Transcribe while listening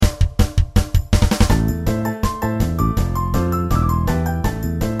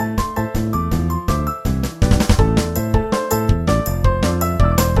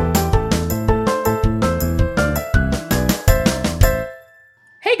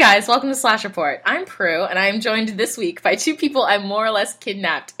guys, welcome to Slash Report. I'm Prue, and I am joined this week by two people I more or less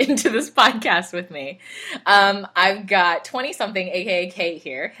kidnapped into this podcast with me. I've got 20-something, aka Kate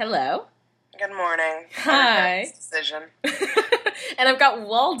here. Hello. Good morning. Hi. Decision. And I've got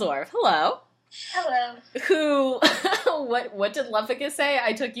Waldorf. Hello. Hello. Who, what did Lufficus say?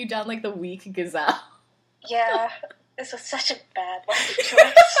 I took you down like the weak gazelle. Yeah, this was such a bad life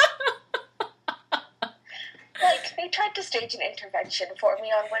choice. Like, they tried to stage an intervention for me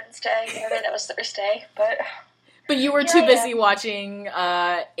on Wednesday, or maybe that was Thursday, but... But you were too busy watching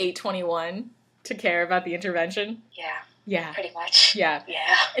 821 to care about the intervention? Yeah, pretty much. Yeah.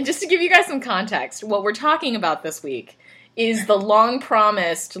 Yeah. And just to give you guys some context, what we're talking about this week is the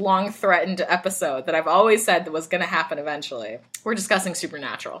long-promised, long-threatened episode that I've always said that was going to happen eventually. We're discussing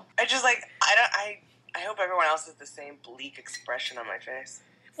Supernatural. I hope everyone else has the same bleak expression on my face.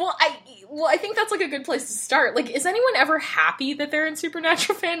 Well, I think that's like a good place to start. Like, is anyone ever happy that they're in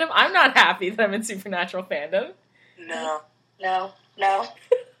Supernatural fandom? I'm not happy that I'm in Supernatural fandom. No.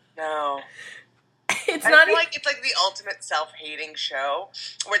 It's I not feel like it's like the ultimate self-hating show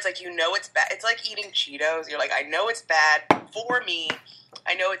where it's like, you know it's bad. It's like eating Cheetos. You're like, I know it's bad for me.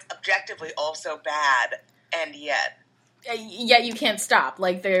 I know it's objectively also bad, and yet you can't stop.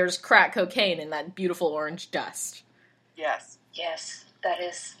 Like, there's crack cocaine in that beautiful orange dust. Yes. Yes,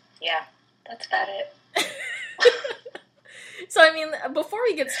 that's about it. So, I mean, before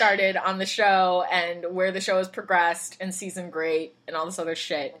we get started on the show and where the show has progressed and season great and all this other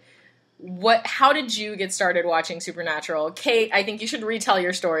shit, how did you get started watching Supernatural? Kate, I think you should retell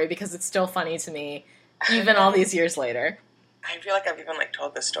your story because it's still funny to me, even all these years later. I feel like I've even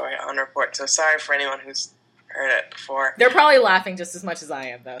told this story on report, so sorry for anyone who's heard it before. They're probably laughing just as much as I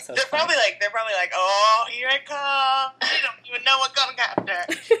am, though. So they're probably like, oh, here it comes. You don't even know what's gonna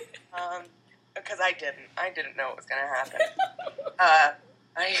happen. Because I didn't know what was gonna happen. I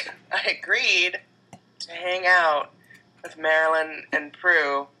agreed to hang out with Marilyn and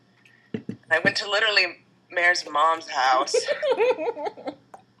Prue. I went to literally Mare's mom's house,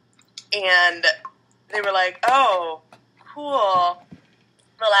 and they were like, "Oh, cool!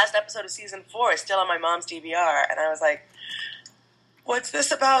 The last episode of season 4 is still on my mom's DVR," and I was like, "What's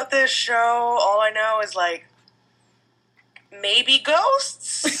this about this show? All I know is maybe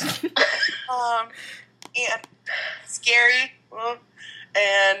ghosts, and scary,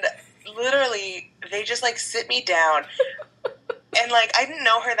 and literally they just sit me down." And, I didn't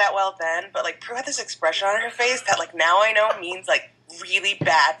know her that well then, but, Prue had this expression on her face that, now I know means, really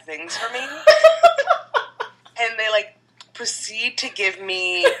bad things for me. And they, proceed to give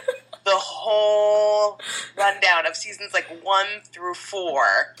me the whole rundown of seasons, 1 through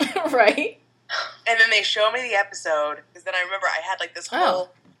 4. Right. And then they show me the episode, because then I remember I had, this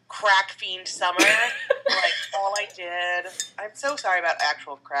whole crack fiend summer. All I did. I'm so sorry about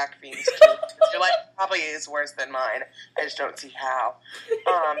actual crack fiends, too. Your life probably is worse than mine. I just don't see how.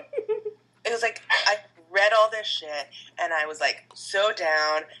 It was I read all this shit, and I was so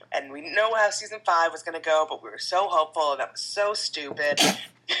down, and we know how season 5 was going to go, but we were so hopeful, and that was so stupid.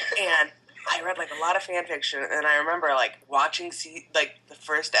 And I read a lot of fan fiction, and I remember watching the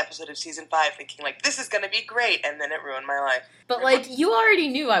first episode of season 5, thinking this is gonna be great, and then it ruined my life. But you already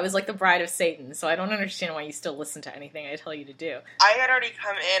knew I was the bride of Satan, so I don't understand why you still listen to anything I tell you to do. I had already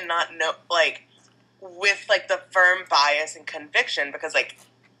come in with the firm bias and conviction because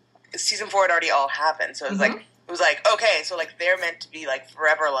season 4 had already all happened, so it was okay, so they're meant to be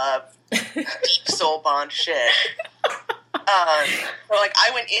forever love, deep soul bond shit. So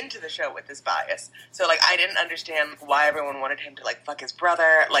I went into the show with this bias. So I didn't understand why everyone wanted him to fuck his brother.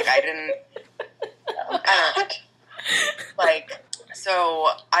 I didn't. So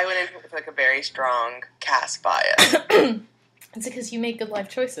I went into it with a very strong cast bias. It's because you make good life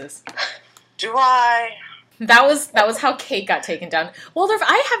choices. Do I? That was how Kate got taken down. Waldorf,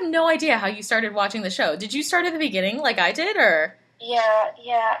 I have no idea how you started watching the show. Did you start at the beginning like I did, or?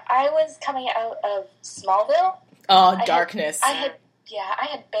 Yeah. I was coming out of Smallville. Oh, darkness. I had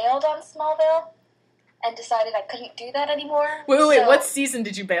bailed on Smallville and decided I couldn't do that anymore. Wait, what season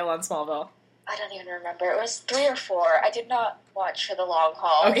did you bail on Smallville? I don't even remember. It was 3 or 4. I did not watch for the long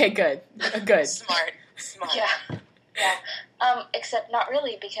haul. Okay, good. Good. Smart. Yeah. Except not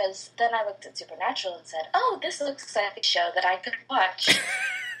really, because then I looked at Supernatural and said, oh, this looks like a show that I could watch.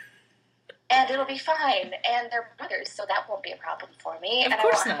 And it'll be fine. And they're brothers, so that won't be a problem for me. Of and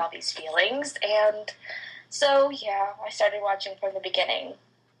course I won't have all these feelings. And so, yeah, I started watching from the beginning.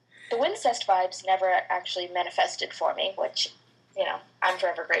 The Wincest vibes never actually manifested for me, which, I'm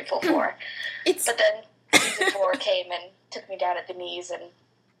forever grateful for. But then season 4 came and took me down at the knees and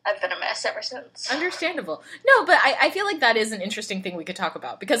I've been a mess ever since. Understandable. No, but I feel like that is an interesting thing we could talk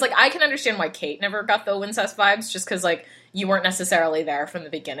about. Because, like, I can understand why Kate never got the Wincest vibes, just because, like, you weren't necessarily there from the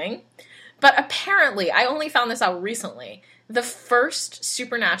beginning. But apparently, I only found this out recently, the first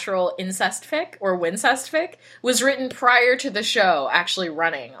Supernatural incest fic, or Wincest fic, was written prior to the show actually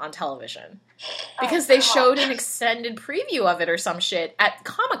running on television. Because they showed an extended preview of it or some shit at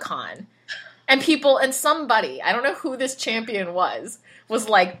Comic-Con. And somebody, I don't know who this champion was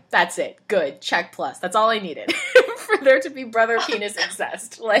like, that's it, good, check plus. That's all I needed for there to be brother penis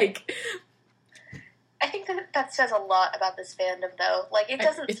incest. Like, I think that says a lot about this fandom, though. Like, it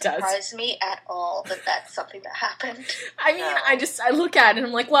doesn't surprise me at all that that's something that happened. I mean, I look at it and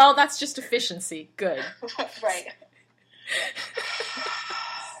I'm like, well, that's just efficiency. Good. Right.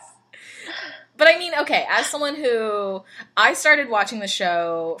 But I mean, okay, as someone who, I started watching the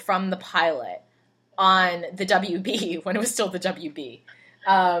show from the pilot on the WB, when it was still the WB.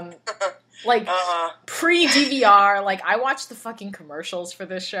 Pre-DVR, like, I watched the fucking commercials for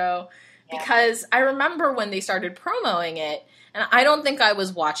this show, because I remember when they started promoting it, and I don't think I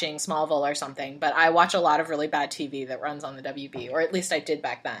was watching Smallville or something, but I watch a lot of really bad TV that runs on the WB, or at least I did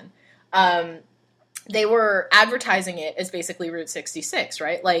back then. They were advertising it as basically Route 66,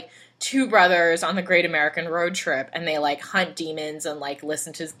 right? Like, two brothers on the Great American Road Trip, and they, like, hunt demons and, like,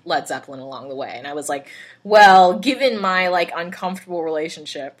 listen to Led Zeppelin along the way. And I was like, well, given my, like, uncomfortable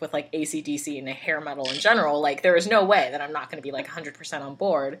relationship with, like, AC/DC and hair metal in general, like, there is no way that I'm not going to be, like, 100% on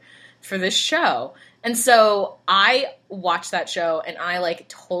board for this show. And so I watched that show, and I, like,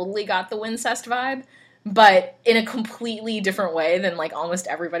 totally got the Wincest vibe, but in a completely different way than, like, almost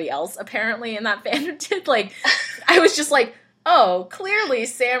everybody else, apparently, in that fandom did. Like, I was just like, oh, clearly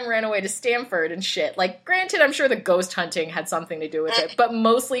Sam ran away to Stanford and shit. Like, granted, I'm sure the ghost hunting had something to do with it, but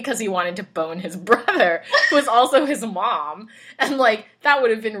mostly because he wanted to bone his brother, who was also his mom. And, like, that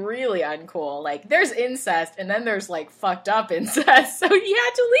would have been really uncool. Like, there's incest, and then there's, like, fucked up incest, so he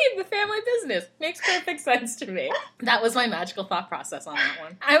had to leave the family business. Makes perfect sense to me. That was my magical thought process on that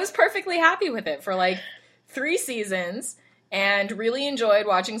one. I was perfectly happy with it for, like, 3 seasons, and really enjoyed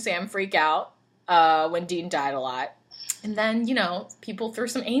watching Sam freak out when Dean died a lot. And then, you know, people threw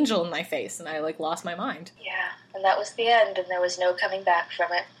some angel in my face, and I, like, lost my mind. Yeah, and that was the end, and there was no coming back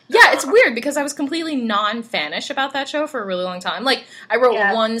from it. Yeah, it's weird, because I was completely non-fanish about that show for a really long time. Like, I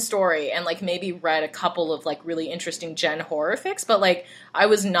wrote one story, and, like, maybe read a couple of, like, really interesting gen horror fics, but, like, I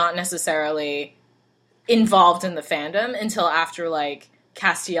was not necessarily involved in the fandom until after, like,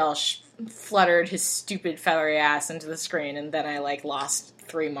 Castiel fluttered his stupid feathery ass into the screen, and then I, like, lost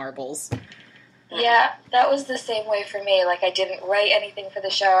 3 marbles. Yeah, that was the same way for me. Like, I didn't write anything for the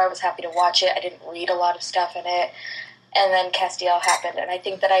show. I was happy to watch it. I didn't read a lot of stuff in it. And then Castiel happened, and I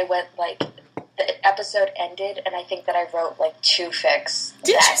think that I went, like, the episode ended, and I think that I wrote, like, 2 fics.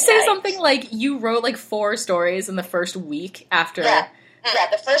 Didn't you say something like you wrote, like, 4 stories in the first week after? Yeah,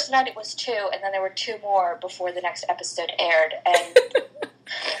 the first night it was 2, and then there were 2 more before the next episode aired. And,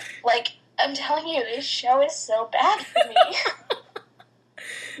 like, I'm telling you, this show is so bad for me.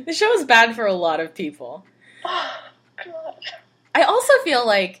 The show is bad for a lot of people. Oh, God. I also feel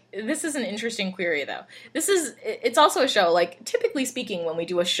like, this is an interesting query, though. It's also a show, like, typically speaking, when we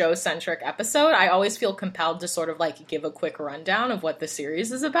do a show-centric episode, I always feel compelled to sort of, like, give a quick rundown of what the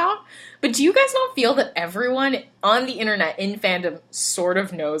series is about. But do you guys not feel that everyone on the internet, in fandom, sort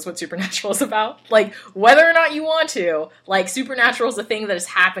of knows what Supernatural is about? Like, whether or not you want to, like, Supernatural is a thing that is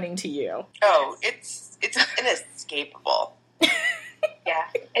happening to you. Oh, it's inescapable. Yeah,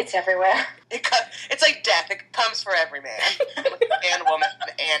 it's everywhere. It's like death. It comes for every man and woman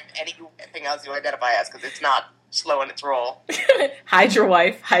and anything else you identify as, because it's not slow in its roll. Hide your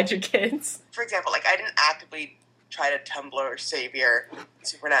wife, hide your kids. For example, like, I didn't actively try to Tumblr savior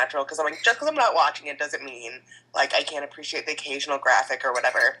Supernatural, because I'm like, just because I'm not watching it doesn't mean, like, I can't appreciate the occasional graphic or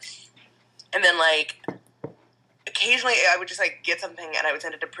whatever. And then, like, occasionally I would just, like, get something and I would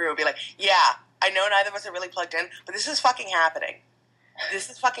send it to Prue and be like, yeah, I know neither of us are really plugged in, but this is fucking happening.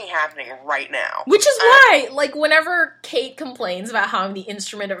 This is fucking happening right now. Which is why, like, whenever Kate complains about how I'm the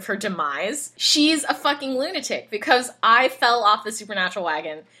instrument of her demise, she's a fucking lunatic, because I fell off the Supernatural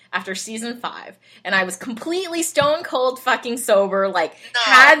wagon after season 5, and I was completely stone cold fucking sober, like, I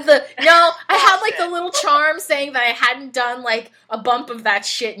had, like, the little charm saying that I hadn't done, like, a bump of that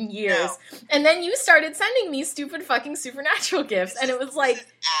shit in years. No. And then you started sending me stupid fucking Supernatural gifts, and it was like... This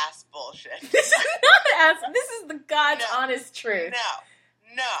is ass bullshit. This is not ass, this is the God's honest truth.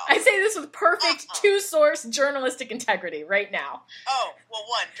 No. I say this with perfect two-source journalistic integrity right now. Oh, well,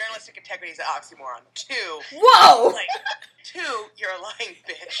 1, journalistic integrity is an oxymoron. 2... Whoa! Like, 2, you're a lying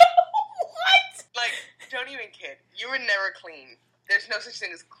bitch. What? Like, don't even kid. You were never clean. there's no such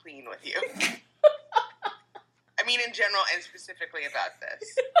thing as clean with you. I mean, in general, and specifically about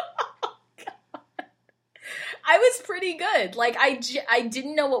this. I was pretty good. Like, I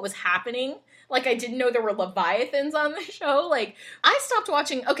didn't know what was happening. Like, I didn't know there were Leviathans on the show. Like, I stopped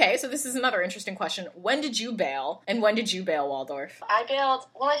watching... Okay, so this is another interesting question. When did you bail? And when did you bail, Waldorf? I bailed...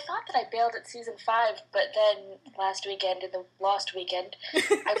 Well, I thought that I bailed at season 5, but then last weekend, in the lost weekend,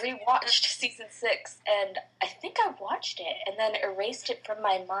 I rewatched season 6, and I think I watched it, and then erased it from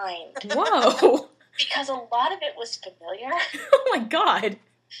my mind. Whoa! Because a lot of it was familiar. Oh my god.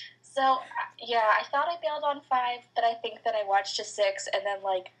 So, yeah, I thought I bailed on 5, but I think that I watched to 6 and then,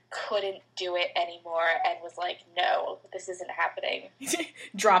 like, couldn't do it anymore and was like, no, this isn't happening.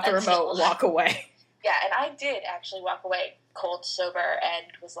 Drop the remote, walk away. Yeah, and I did actually walk away cold sober and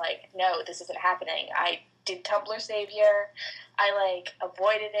was like, no, this isn't happening. I did Tumblr Savior. I, like,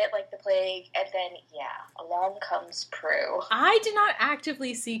 avoided it like the plague, and then, yeah, along comes Prue. I did not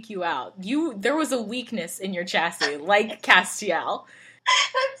actively seek you out. There was a weakness in your chassis, like Castiel.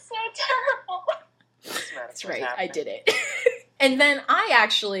 That's so terrible. That's right, I did it. And then I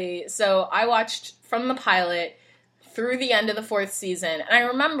watched from the pilot through the end of the 4th season, and I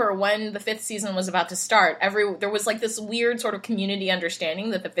remember when the 5th season was about to start, there was like this weird sort of community understanding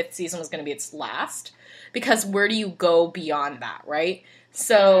that the 5th season was going to be its last, because where do you go beyond that, right?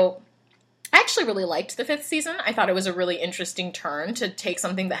 So I actually really liked the 5th season. I thought it was a really interesting turn to take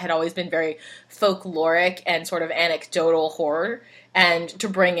something that had always been very folkloric and sort of anecdotal horror, and to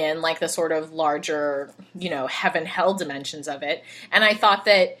bring in, like, the sort of larger, heaven-hell dimensions of it. And I thought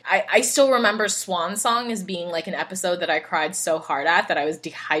that, I still remember Swan Song as being, like, an episode that I cried so hard at that I was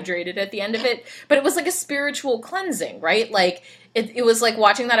dehydrated at the end of it. But it was, like, a spiritual cleansing, right? Like, it was like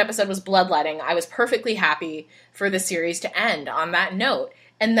watching that episode was bloodletting. I was perfectly happy for the series to end on that note.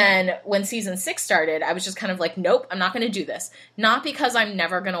 And then when season 6 started, I was just kind of like, nope, I'm not going to do this. Not because I'm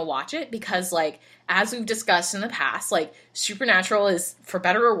never going to watch it, because, like, as we've discussed in the past, like, Supernatural is, for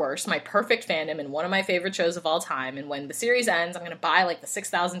better or worse, my perfect fandom and one of my favorite shows of all time. And when the series ends, I'm going to buy, like, the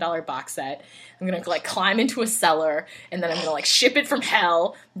 $6,000 box set. I'm going to, like, climb into a cellar, and then I'm going to, like, ship it from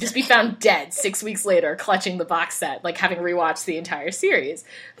hell, just be found dead 6 weeks later, clutching the box set, like, having rewatched the entire series.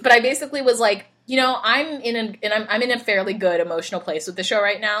 But I basically was like, I'm in a fairly good emotional place with the show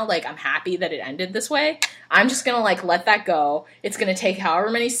right now. Like, I'm happy that it ended this way. I'm just gonna, like, let that go. It's gonna take however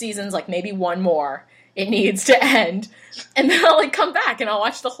many seasons, like, maybe one more it needs to end. And then I'll, like, come back and I'll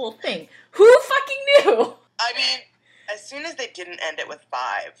watch the whole thing. Who fucking knew? I mean, as soon as they didn't end it with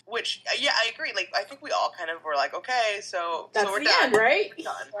 5, which, yeah, I agree. Like, I think we all kind of were like, okay, so we're the done. End, right? We're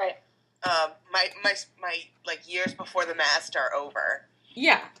done. Right. My like, years before the mast are over.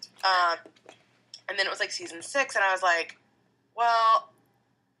 Yeah. And then it was, like, season 6, and I was like, well,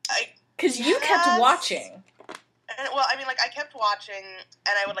 because you kept watching. And, well, I mean, like, I kept watching,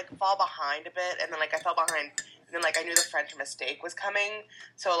 and I would, like, fall behind a bit, and then, like, I fell behind, and then, like, I knew the French Mistake was coming,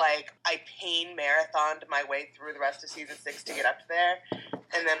 so, like, I pain marathoned my way through the rest of season 6 to get up there,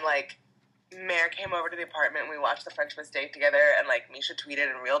 and then, like, Mare came over to the apartment, and we watched the French Mistake together, and, like, Misha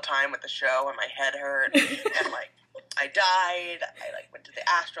tweeted in real time with the show, and my head hurt, and, like, I died, I, like, went to the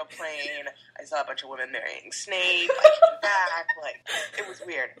astral plane, I saw a bunch of women marrying Snape, I came back, like, it was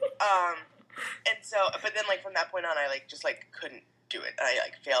weird. And so, but then, like, from that point on, I, like, just, like, couldn't do it, and I,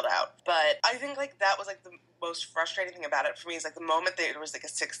 like, failed out. But I think, like, that was, like, the most frustrating thing about it for me is, like, the moment there was, like, a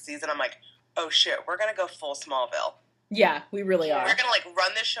 6th season, I'm like, oh, shit, we're gonna go full Smallville. Yeah, we really are. We're gonna, like,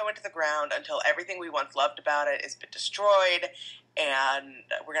 run this show into the ground until everything we once loved about it has been destroyed, and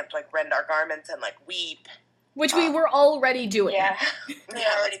we're gonna, like, rend our garments and, like, weep. Which we were already doing. Yeah, we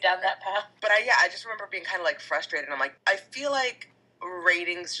already down that path. But I just remember being kind of, like, frustrated. I'm like, I feel like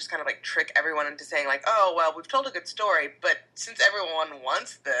ratings just kind of, like, trick everyone into saying, like, oh, well, we've told a good story, but since everyone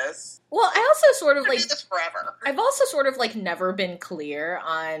wants this... Well, I also sort of, like... do this forever. I've also sort of, like, never been clear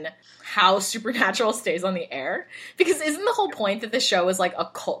on how Supernatural stays on the air. Because isn't the whole point that the show is, like, a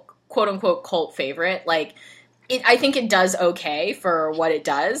cult, quote-unquote cult favorite? Like... I think it does okay for what it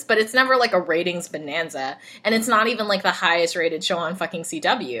does, but it's never, like, a ratings bonanza, and it's not even, like, the highest rated show on fucking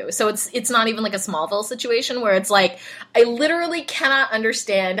CW. So it's not even, like, a Smallville situation where it's, like, I literally cannot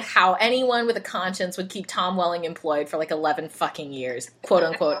understand how anyone with a conscience would keep Tom Welling employed for, like, 11 fucking years,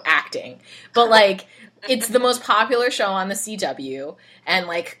 quote-unquote, acting. But, like, it's the most popular show on the CW, and,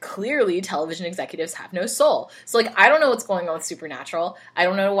 like, clearly television executives have no soul. So, like, I don't know what's going on with Supernatural. I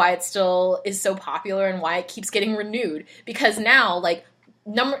don't know why it still is so popular and why it keeps getting renewed. Because now, like,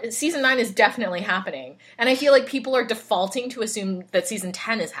 season 9 is definitely happening. And I feel like people are defaulting to assume that season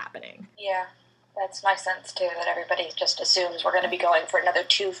 10 is happening. Yeah. That's my sense, too, that everybody just assumes we're going to be going for another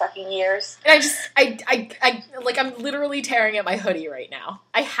 2 fucking years. And I'm literally tearing at my hoodie right now.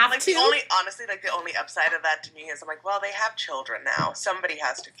 I have to. Honestly, the only upside of that to me is I'm like, well, they have children now. Somebody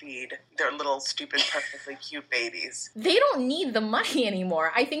has to feed their little, stupid, perfectly cute babies. They don't need the money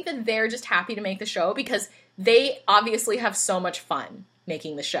anymore. I think that they're just happy to make the show because they obviously have so much fun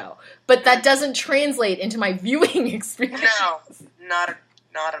making the show. But that doesn't translate into my viewing experience. No, not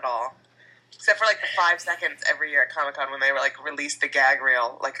at all. Except for, the 5 seconds every year at Comic-Con when they were, release the gag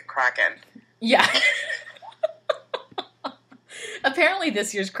reel like a Kraken. Yeah. Apparently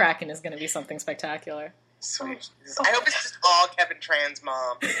this year's Kraken is going to be something spectacular. Sweet. I hope it's just all Kevin Tran's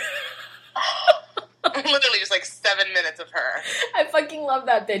mom. Literally just, 7 minutes of her. I fucking love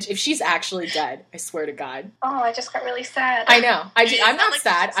that bitch. If she's actually dead, I swear to God. Oh, I just got really sad. I know. I'm not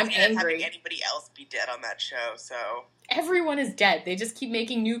sad. I'm angry. Anybody else be dead on that show, so... Everyone is dead. They just keep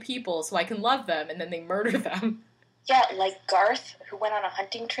making new people so I can love them, and then they murder them. Yeah, like Garth, who went on a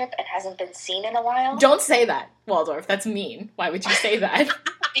hunting trip and hasn't been seen in a while. Don't say that, Waldorf. That's mean. Why would you say that?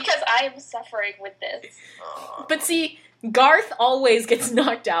 Because I am suffering with this. But see, Garth always gets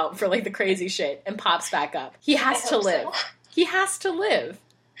knocked out for, the crazy shit and pops back up. He has to live. So. He has to live.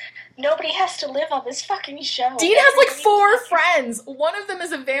 Nobody has to live on this fucking show. Dean has, 4 friends. One of them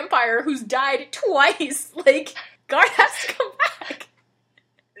is a vampire who's died twice. Garth has to come back.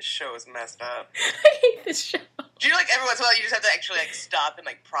 This show is messed up. I hate this show. Do you every once in a while you just have to actually stop and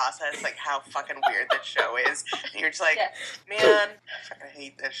process how fucking weird this show is? And you're just man, I fucking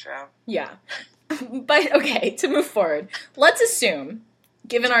hate this show. Yeah. But okay, to move forward, let's assume,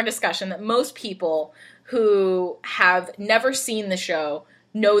 given our discussion, that most people who have never seen the show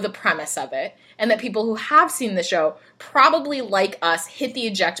know the premise of it, and that people who have seen the show probably, like us, hit the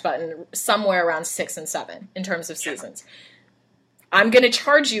eject button somewhere around 6 and 7 in terms of seasons. I'm going to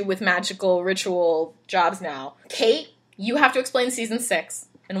charge you with magical ritual jobs now. Kate, you have to explain season 6,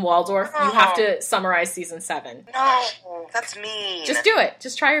 and Waldorf, you have to summarize season 7. No, that's mean. Just do it.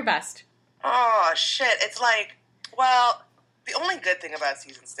 Just try your best. Oh, shit. It's well... The only good thing about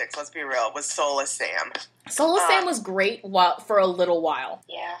season 6, let's be real, was Soulless Sam. Soulless Sam was great for a little while.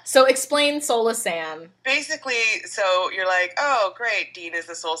 Yeah. So explain Soulless Sam. Basically, so you're oh, great, Dean is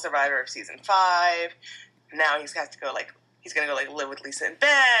the sole survivor of season 5. Now he's got to go, he's going to go, live with Lisa and Ben,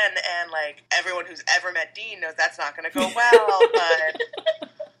 and, everyone who's ever met Dean knows that's not going to go well, but...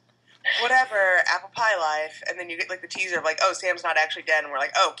 Whatever, apple pie life, and then you get the teaser of oh, Sam's not actually dead, and we're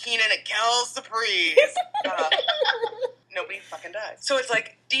oh, Keenan, it kills the priest. Nobody fucking dies. So it's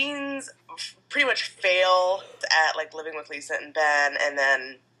Dean's pretty much fail at living with Lisa and Ben, and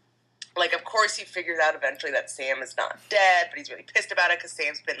then of course he figures out eventually that Sam is not dead, but he's really pissed about it because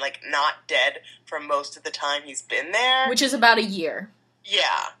Sam's been not dead for most of the time he's been there, which is about a year.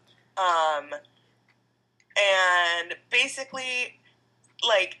 Yeah, and basically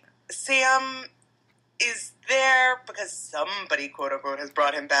Sam is there because somebody, quote unquote, has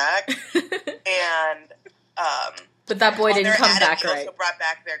brought him back, and but that boy didn't come back right. They also brought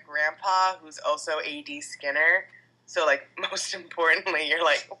back their grandpa, who's also A.D. Skinner. So, most importantly, you're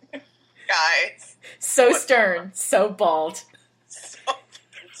guys, so stern, so bald, so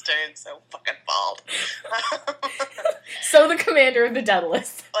fucking stern, so fucking bald. So the commander of the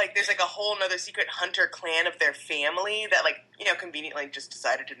Daedalus. There's a whole nother secret hunter clan of their family that conveniently just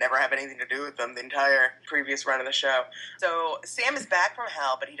decided to never have anything to do with them the entire previous run of the show. So Sam is back from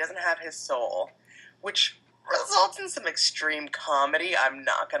hell, but he doesn't have his soul, which results in some extreme comedy, I'm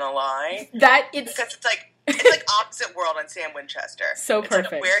not gonna lie. Because it's opposite world on Sam Winchester. So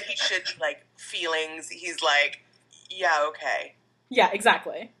perfect. It's where he should feelings, he's yeah, okay. Yeah,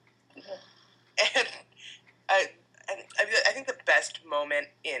 exactly. And I think the best moment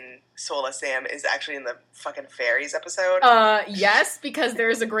in Soulless Sam is actually in the fucking fairies episode. Yes, because there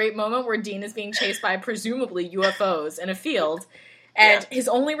is a great moment where Dean is being chased by presumably UFOs in a field, and his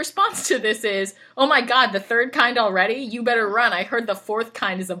only response to this is, "Oh my god, the third kind already? You better run. I heard the fourth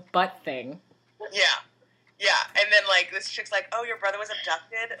kind is a butt thing." Yeah. Yeah, and then, this chick's "Oh, your brother was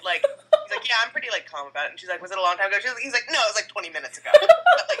abducted?" He's "Yeah, I'm pretty, calm about it." And she's "Was it a long time ago?" He's "No, it was, 20 minutes ago." But,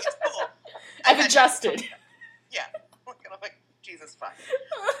 it's cool. I've adjusted. Yeah. I'm Jesus fuck.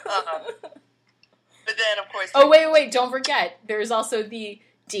 But then, of course... Oh, wait, don't forget. There's also the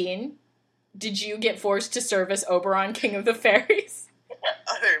Dean. Did you get forced to serve as Oberon, King of the Fairies?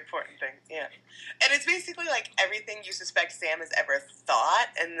 Other important things, yeah. And it's basically everything you suspect Sam has ever thought,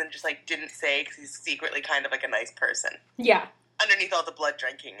 and then just didn't say because he's secretly kind of a nice person. Yeah. Underneath all the blood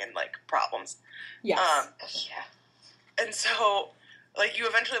drinking and problems. Yes. Yeah. And so, you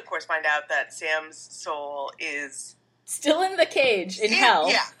eventually, of course, find out that Sam's soul is still in the cage in hell.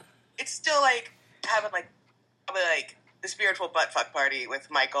 Yeah. It's still having, like, probably, like, the spiritual butt fuck party with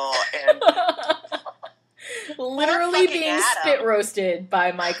Michael and... Literally being spit roasted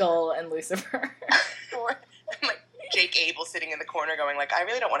by Michael and Lucifer. Or, like, Jake Abel sitting in the corner going, like, I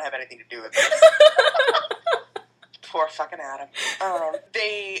really don't want to have anything to do with this. Poor fucking Adam.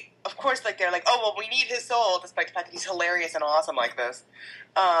 They, of course, like, they're like, oh, well, we need his soul, despite the fact that he's hilarious and awesome like this.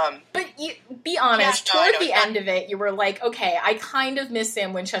 But be honest, toward the end of it, you were like, okay, I kind of miss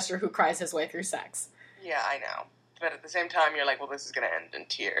Sam Winchester who cries his way through sex. Yeah, I know. But at the same time, you're like, well, this is going to end in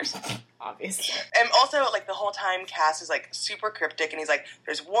tears. Obviously. And also, like, the whole time, Cass is, like, super cryptic, and he's like,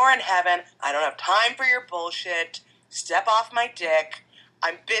 there's war in heaven, I don't have time for your bullshit, step off my dick,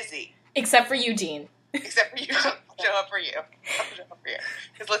 I'm busy. Except for you, Dean. Except for you. I'll show up for you.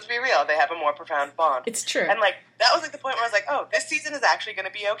 Because let's be real, they have a more profound bond. It's true. And, like, that was, like, the point where I was like, oh, this season is actually going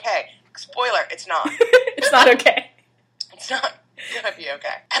to be okay. Spoiler, it's not. It's not okay. It's not going to be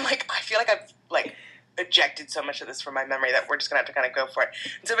okay. And, like, I feel like I've, like... ejected so much of this from my memory that we're just going to have to kind of go for it.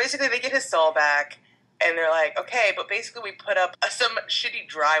 And so basically they get his soul back, and they're like, okay, but basically we put up some shitty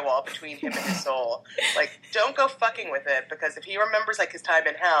drywall between him and his soul. Like, don't go fucking with it, because if he remembers, like, his time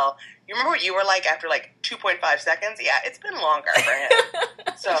in hell, you remember what you were like after, like, 2.5 seconds? Yeah, it's been longer for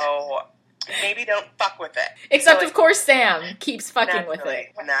him. So maybe don't fuck with it. Except, so, like, of course, Sam keeps fucking with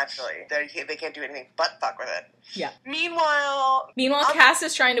it. Naturally. They can't do anything but fuck with it. Yeah. Meanwhile, Cass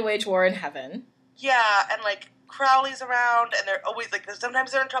is trying to wage war in heaven. Yeah, and, like, Crowley's around, and they're always, like,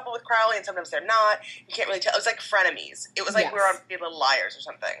 sometimes they're in trouble with Crowley, and sometimes they're not. You can't really tell. It was like frenemies. It was like we were on Pretty Little Liars or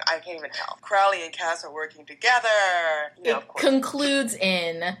something. I can't even tell. Crowley and Cass are working together. You know, it concludes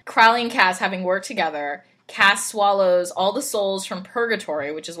in Crowley and Cass having worked together. Cass swallows all the souls from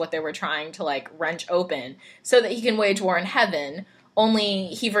purgatory, which is what they were trying to, like, wrench open, so that he can wage war in heaven. Only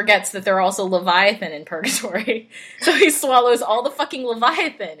he forgets that there are also Leviathan in purgatory. So he swallows all the fucking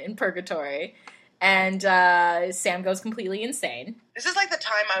Leviathan in purgatory. And Sam goes completely insane. This is like the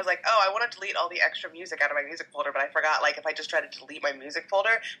time I was like, oh, I want to delete all the extra music out of my music folder, but I forgot, like, if I just try to delete my music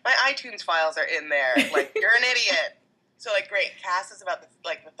folder, my iTunes files are in there. Like, you're an idiot. So, like, great. Cass is about, the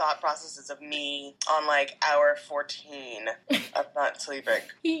thought processes of me on, like, hour 14 of not sleeping.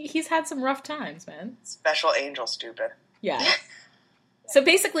 He's had some rough times, man. Special angel stupid. Yeah. So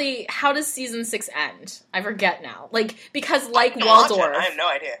basically, how does season 6 end? I forget now. Like, because like Waldorf... I have no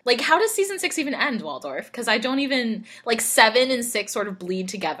idea. Like, how does season 6 even end, Waldorf? Because I don't even... Like, 7 and 6 sort of bleed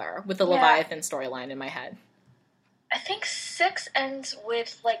together with the Leviathan storyline in my head. I think 6 ends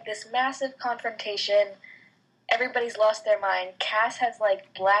with, like, this massive confrontation. Everybody's lost their mind. Cass has,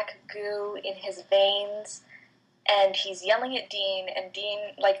 like, black goo in his veins. And he's yelling at Dean, and Dean,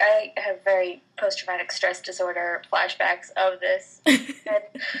 like, I have very post-traumatic stress disorder flashbacks of this.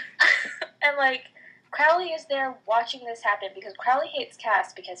 and, like, Crowley is there watching this happen, because Crowley hates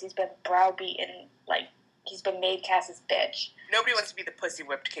Cass because he's been browbeaten, like, he's been made Cass's bitch. Nobody wants to be the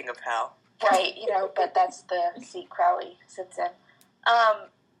pussy-whipped king of hell. Right, you know, but that's the seat Crowley sits in.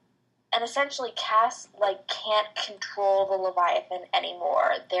 And essentially, Cass, like, can't control the Leviathan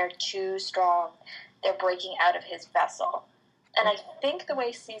anymore. They're too strong. They're breaking out of his vessel. And I think the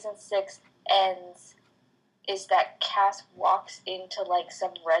way season 6 ends is that Cass walks into, like, some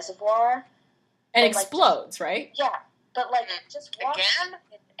reservoir. And explodes, like, right? Yeah. But, like, just walks again?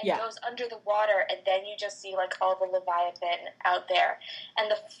 And goes under the water, and then you just see, like, all the Leviathan out there. And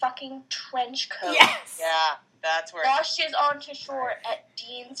the fucking trench coat. Yes! Yeah. That's where washes onto shore at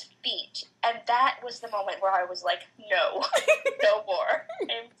Dean's feet. And that was the moment where I was like, no. No more.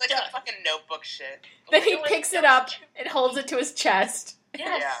 It's like some fucking Notebook shit. Then he picks it up and holds it to his chest.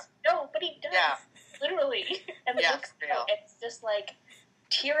 Yes. Yeah. No, but he does. Yeah. Literally. And it looks real. It's just like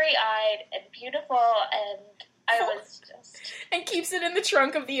teary-eyed and beautiful, and I was just... And keeps it in the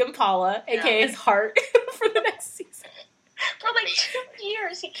trunk of the Impala, aka his heart, for the next season. For like 2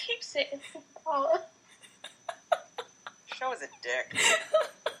 years, he keeps it in the Impala. Show is a dick.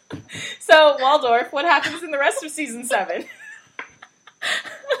 So, Waldorf, what happens in the rest of season 7?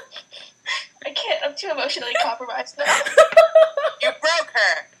 I can't, I'm too emotionally compromised now. You broke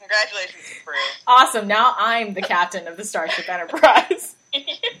her! Congratulations, Prue. Awesome, now I'm the captain of the Starship Enterprise. Should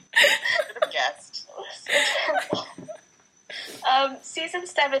have guessed. Season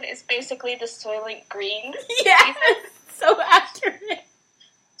 7 is basically the Soylent Green. Yes! So accurate.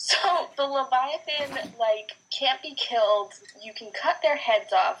 So, the Leviathan, like, can't be killed. You can cut their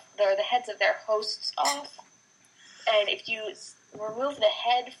heads off, or the heads of their hosts off. And if you remove the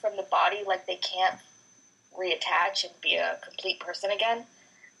head from the body, like, they can't reattach and be a complete person again.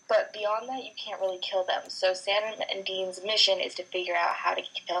 But beyond that, you can't really kill them. So Sam and Dean's mission is to figure out how to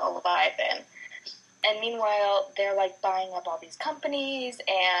kill a Leviathan. And meanwhile, they're, like, buying up all these companies,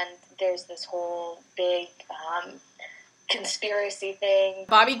 and there's this whole big conspiracy thing.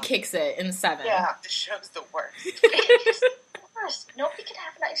 Bobby kicks it in 7. Yeah, the show's the worst. It's just the worst. Nobody can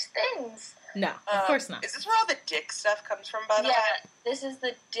have nice things. No, of course not. Is this where all the dick stuff comes from, by the way? Yeah, this is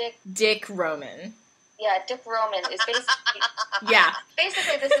the Dick Roman. Yeah, Dick Roman is basically... Yeah.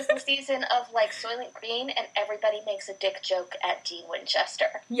 Basically, this is the season of, like, Soylent Green, and everybody makes a dick joke at Dean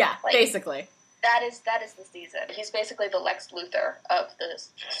Winchester. Yeah, like, basically. That is the season. He's basically the Lex Luthor of the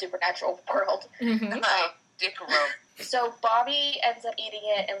supernatural world. Mm-hmm. Dick Roman. So Bobby ends up eating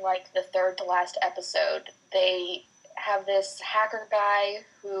it in, like, the third to last episode. They have this hacker guy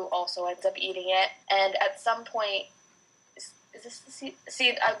who also ends up eating it, and at some point... Is this the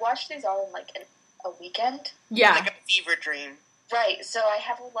See, I watched these all in, like, a weekend. Yeah. Like a fever dream. Right, so I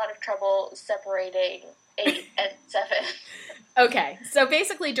have a lot of trouble separating 8 and 7. Okay, so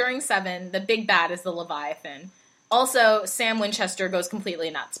basically during 7, the big bad is the Leviathan. Also, Sam Winchester goes completely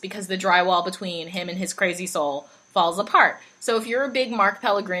nuts because the drywall between him and his crazy soul falls apart. So if you're a big Mark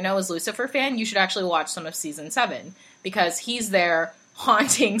Pellegrino as Lucifer fan, you should actually watch some of Season 7 because he's there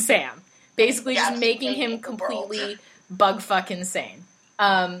haunting Sam. Basically just making him completely bug-fuck insane.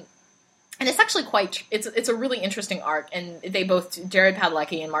 And it's actually it's a really interesting arc, and they both, Jared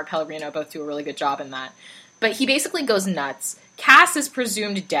Padalecki and Mark Pellegrino both do a really good job in that. But he basically goes nuts. Cass is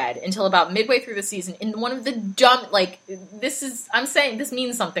presumed dead until about midway through the season in one of the I'm saying this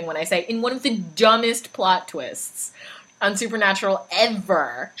means something when I say in one of the dumbest plot twists on Supernatural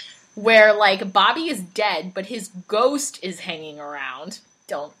ever, where, like, Bobby is dead, but his ghost is hanging around.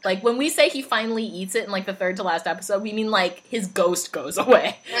 When we say he finally eats it in, like, the third to last episode, we mean, like, his ghost goes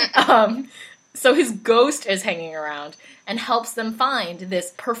away. So his ghost is hanging around and helps them find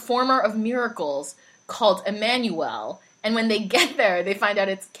this performer of miracles called Emmanuel. And when they get there, they find out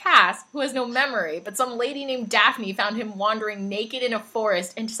it's Cass, who has no memory, but some lady named Daphne found him wandering naked in a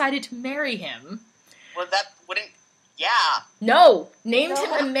forest and decided to marry him. Well, that wouldn't... Yeah. No! Named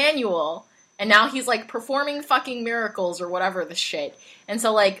him Emmanuel. And now he's, like, performing fucking miracles or whatever the shit. And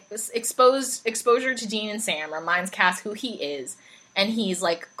so, like, exposure to Dean and Sam reminds Cass who he is. And he's,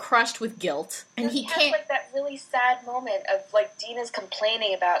 like, crushed with guilt. And he can't... has, like, that really sad moment of, like, Dean is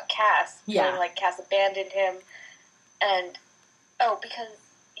complaining about Cass. Yeah. Feeling like Cass abandoned him. And,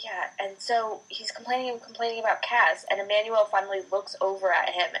 and so he's complaining about Cass. And Emmanuel finally looks over at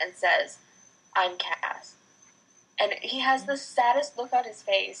him and says, "I'm Cass." And he has the saddest look on his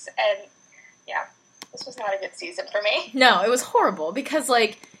face. And, yeah, this was not a good season for me. No, it was horrible. Because,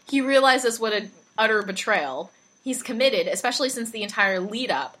 like, he realizes what an utter betrayal he's committed, especially since the entire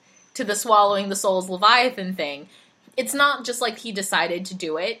lead-up to the swallowing the soul's Leviathan thing. It's not just like he decided to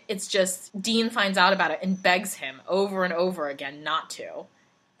do it, it's just Dean finds out about it and begs him over and over again not to.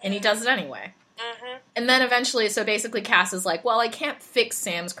 And he does it anyway. Mm-hmm. And then eventually, so basically Cass is like, well, I can't fix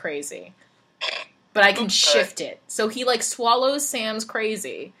Sam's crazy, but I can shift it. So he, like, swallows Sam's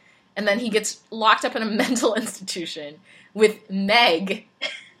crazy, and then he gets locked up in a mental institution with Meg,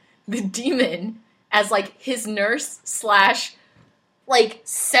 the demon, as, like, his nurse / like,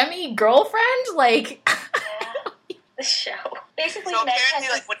 semi-girlfriend? Like... The show. Basically, so apparently,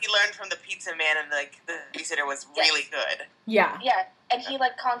 like, what he learned from the pizza man and, like, the babysitter was really good. Yeah. Yeah, and he,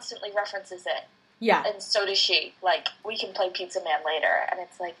 like, constantly references it. Yeah. And so does she. Like, we can play Pizza Man later. And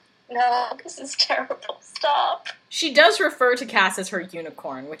it's like, no, this is terrible. Stop. She does refer to Cass as her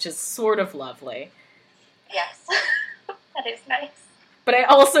unicorn, which is sort of lovely. Yes. That is nice. But I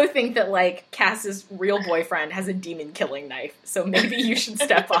also think that, like, Cass's real boyfriend has a demon-killing knife, so maybe you should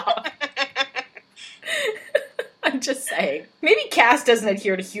step up. I'm just saying. Maybe Cass doesn't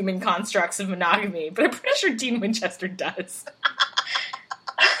adhere to human constructs of monogamy, but I'm pretty sure Dean Winchester does.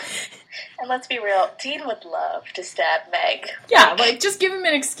 And let's be real, Dean would love to stab Meg. Yeah, like, just give him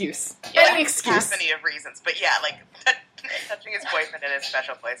an excuse. Yeah, Any excuse. Plenty of reasons. But yeah, like, touching his boyfriend in his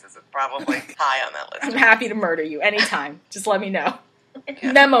special places is probably high on that list. I'm happy to murder you anytime. Just let me know.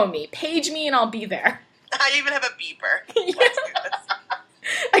 Yeah. Memo me. Page me and I'll be there. I even have a beeper. Yeah. Let's do this.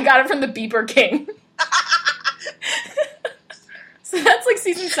 I got it from the Beeper King. So that's, like,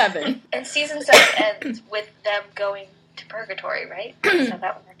 season 7. And season 7 ends with them going to purgatory, right? Is that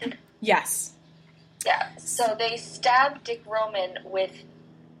one ended? Yes. Yeah. So they stabbed Dick Roman with,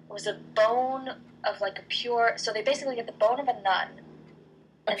 was a bone of, like, a pure... So they basically get the bone of a nun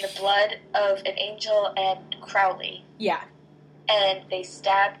and the blood of an angel and Crowley. Yeah. And they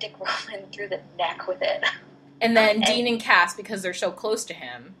stabbed Dick Roman through the neck with it. And then Dean and Cass, because they're so close to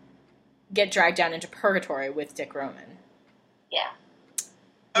him, get dragged down into purgatory with Dick Roman. Yeah.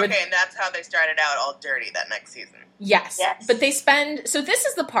 Okay, and that's how they started out all dirty that next season. Yes. But they spend... So this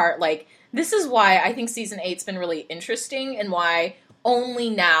is the part, like, This is why I think season 8's been really interesting, and why only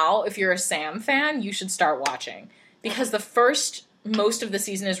now, if you're a Sam fan, you should start watching. Because most of the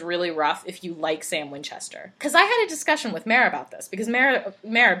season is really rough if you like Sam Winchester. Because I had a discussion with Mare about this, because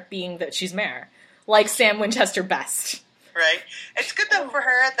Mare, being that she's Mare, likes Sam Winchester best. Right. It's good, though, for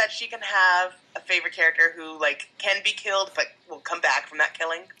her that she can have a favorite character who, like, can be killed, but will come back from that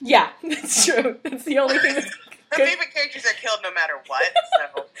killing. Yeah, that's true. That's the only thing that's Her good. favorite characters are killed no matter what,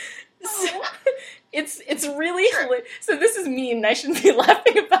 so... It's really so this is mean and I shouldn't be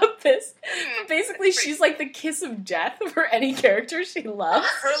laughing about this. But basically she's like the kiss of death for any character she loves.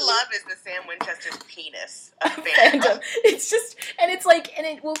 Her love is the Sam Winchester's penis of fandom. It's just, and it's like, and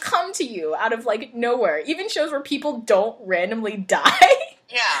it will come to you out of like nowhere. Even shows where people don't randomly die.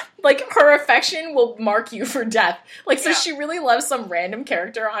 Yeah. Like, her affection will mark you for death. Like, so Yeah. she really loves some random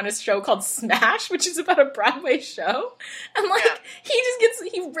character on a show called Smash, which is about a Broadway show. And, like,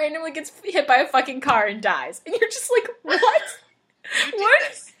 he randomly gets hit by a fucking car and dies. And you're just like, what?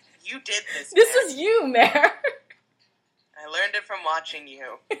 You did this. This Mare. is you, Mare. I learned it from watching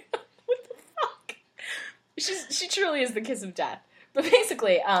you. What the fuck? She truly is the kiss of death. But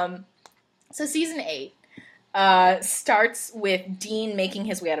basically, so season 8, starts with Dean making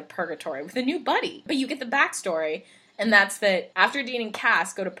his way out of purgatory with a new buddy. But you get the backstory, and that's that after Dean and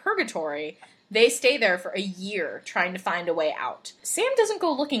Cass go to purgatory, they stay there for a year trying to find a way out. Sam doesn't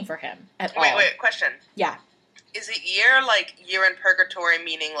go looking for him at all. Wait, question. Yeah. Is it year in purgatory,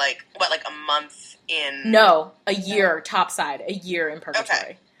 meaning like, what, like a month in... No, a year topside, a year in purgatory.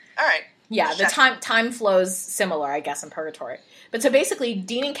 Okay. All right. Yeah, the time flows similar, I guess, in purgatory. But so basically,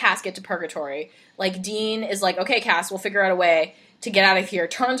 Dean and Cass get to purgatory. Like, Dean is like, okay, Cass, we'll figure out a way to get out of here.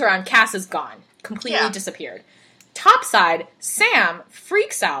 Turns around, Cass is gone. Completely disappeared. Topside, Sam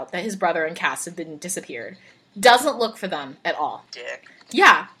freaks out that his brother and Cass have been disappeared. Doesn't look for them at all. Dick.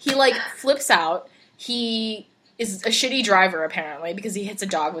 Yeah, he, like, flips out. He is a shitty driver, apparently, because he hits a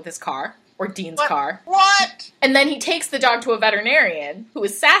dog with his car. Or Dean's car. What? And then he takes the dog to a veterinarian who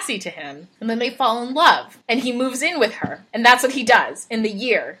is sassy to him, and then they fall in love. And he moves in with her. And that's what he does in the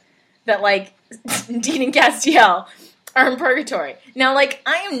year that, like, Dean and Castiel are in purgatory. Now, like,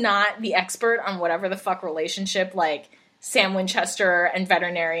 I am not the expert on whatever the fuck relationship, like, Sam Winchester and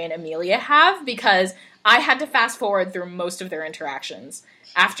veterinarian Amelia have, because I had to fast forward through most of their interactions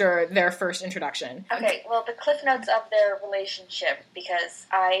after their first introduction. Okay, well, the cliff notes of their relationship, because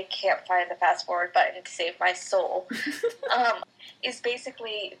I can't find the fast forward button to save my soul, is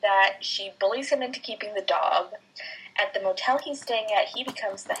basically that she bullies him into keeping the dog. At the motel he's staying at, he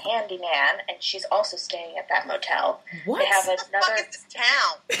becomes the handyman, and she's also staying at that motel. What? They have another... What the fuck is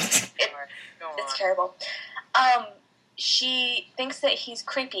this town? It's terrible. She thinks that he's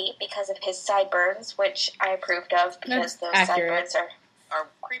creepy because of his sideburns, which I approved of, because those sideburns are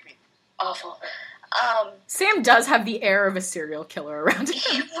creepy. Awful. Sam does have the air of a serial killer around him.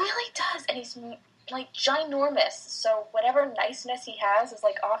 He really does, and he's, like, ginormous, so whatever niceness he has is,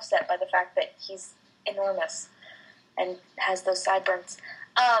 like, offset by the fact that he's enormous and has those sideburns.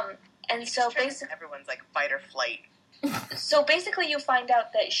 And so basically... Everyone's, like, fight or flight. So basically you find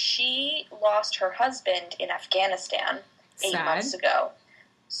out that she lost her husband in Afghanistan 8 months ago.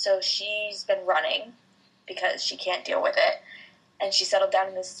 So she's been running because she can't deal with it. And she settled down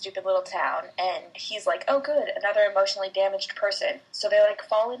in this stupid little town. And he's like, oh good, another emotionally damaged person. So they, like,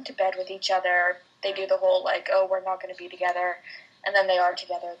 fall into bed with each other. They do the whole, like, oh, we're not going to be together. And then they are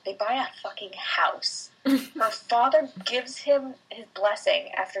together. They buy a fucking house. Her father gives him his blessing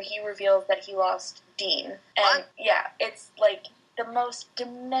after he reveals that he lost Dean. And, what? Yeah, it's, like, the most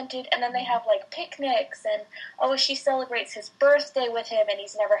demented, and then they have, like, picnics, and, oh, she celebrates his birthday with him, and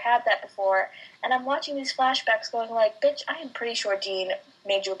he's never had that before. And I'm watching these flashbacks going, like, bitch, I am pretty sure Dean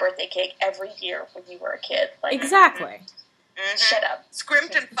made you a birthday cake every year when you were a kid. Like, exactly. Mm-hmm. Shut up.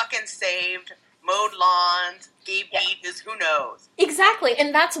 Scrimped and fucking saved, mowed lawns, gave beaches, who knows? Exactly,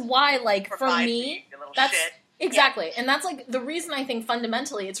 and that's why, like, for me, that's... Shit. Exactly, and that's, like, the reason I think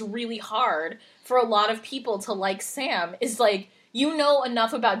fundamentally it's really hard for a lot of people to like Sam is, like, you know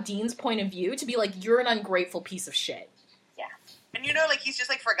enough about Dean's point of view to be like, you're an ungrateful piece of shit. Yeah. And you know, like, he's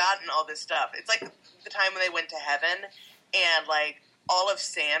just, like, forgotten all this stuff. It's like the time when they went to heaven, and, like, all of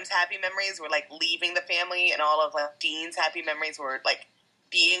Sam's happy memories were, like, leaving the family, and all of, like, Dean's happy memories were, like,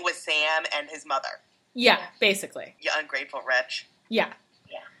 being with Sam and his mother. Yeah, basically. You ungrateful wretch. Yeah.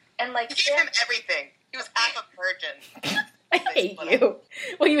 Yeah. And, like, You gave him everything. He was half a virgin. I hate you.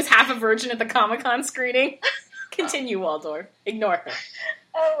 Well, he was half a virgin at the Comic-Con screening. Continue, Waldorf. Ignore her.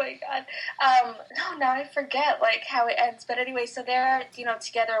 Oh my god. No, now I forget, like, how it ends. But anyway, so they're, you know,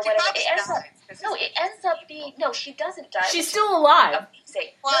 together or whatever. It ends up being... No, she doesn't die. She's still alive.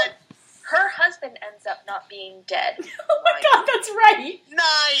 What? her husband ends up not being dead. Oh my god, that's right.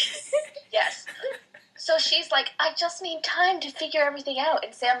 Nice. Yes. So she's like, I just need time to figure everything out.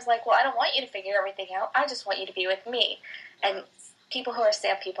 And Sam's like, well, I don't want you to figure everything out. I just want you to be with me. And people who are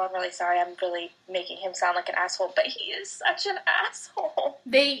Sam people, I'm really sorry. I'm really making him sound like an asshole, but he is such an asshole.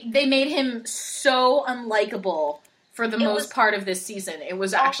 They made him so unlikable for the most part of this season. It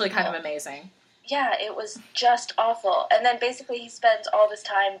was actually kind of amazing. Yeah, it was just awful. And then basically he spends all this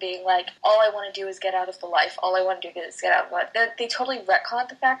time being like, all I want to do is get out of the life. All I want to do is get out of the life. They totally retconned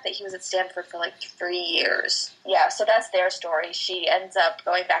the fact that he was at Stanford for like 3 years. Yeah, so that's their story. She ends up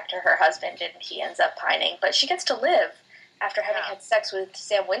going back to her husband and he ends up pining. But she gets to live after having had sex with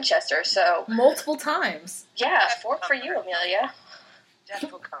Sam Winchester, so... Multiple times. Yeah, fork for you, Amelia. Death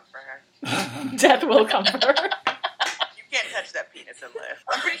will come for her. Death will come for her. You can't touch that penis and live.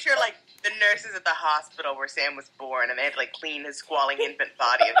 I'm pretty sure, like, the nurses at the hospital where Sam was born and they had to, like, clean his squalling infant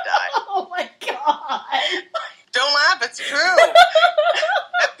body and die. Oh my god. Don't laugh, it's true.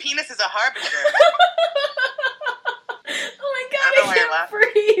 That penis is a harbinger. Oh my god, I can't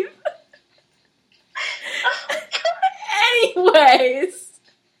breathe. Anyways,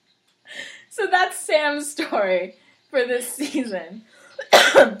 so that's Sam's story for this season.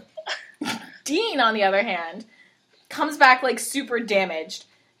 Dean, on the other hand, comes back, like, super damaged,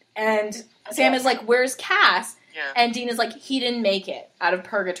 and Sam is like, where's Cass? Yeah. And Dean is like, he didn't make it out of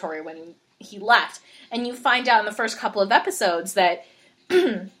purgatory when he left. And you find out in the first couple of episodes that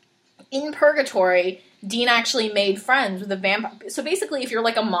in purgatory, Dean actually made friends with a vampire. So basically, if you're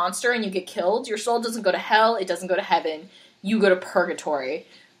like a monster and you get killed, your soul doesn't go to hell, it doesn't go to heaven, you go to purgatory,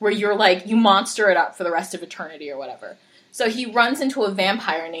 where you're like, you monster it up for the rest of eternity or whatever. So he runs into a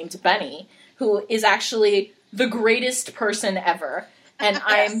vampire named Benny, who is actually the greatest person ever. And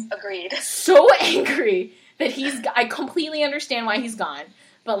Yes, agreed. so angry that I completely understand why he's gone.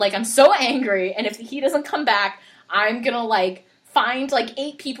 But, like, I'm so angry, and if he doesn't come back, I'm gonna, like, find, like,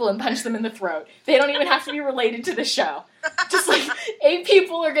 8 people and punch them in the throat. They don't even have to be related to the show. Just, like, 8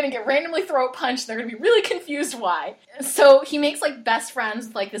 people are gonna get randomly throat punched, they're gonna be really confused why. So he makes, like, best friends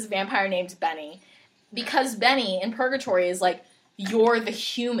with, like, this vampire named Benny. Because Benny, in purgatory, is, like, you're the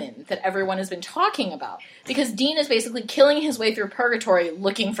human that everyone has been talking about. Because Dean is basically killing his way through purgatory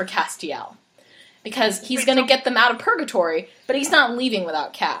looking for Castiel. Because he's going to get them out of purgatory, but he's not leaving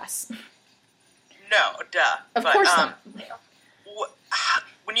without Cass. No, duh. Of course not.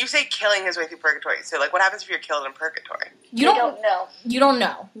 When you say killing his way through purgatory, so, like, what happens if you're killed in purgatory? You don't know. You don't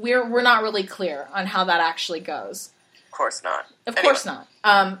know. We're not really clear on how that actually goes. Of course not. Of course not.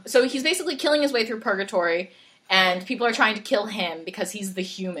 So he's basically killing his way through purgatory, and people are trying to kill him because he's the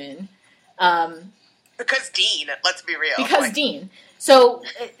human. Because Dean, let's be real. Because Dean. So,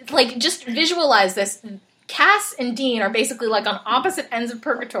 like, just visualize this. Cass and Dean are basically, like, on opposite ends of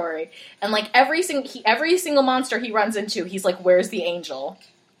purgatory, and, like, every single monster he runs into, he's like, where's the angel?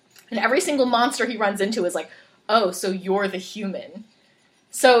 And every single monster he runs into is like, oh, so you're the human.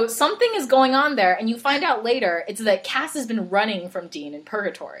 So something is going on there, and you find out later it's that Cass has been running from Dean in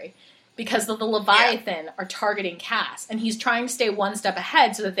purgatory because the Leviathan are targeting Cass, and he's trying to stay one step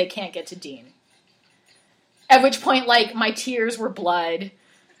ahead so that they can't get to Dean. At which point, like, my tears were blood,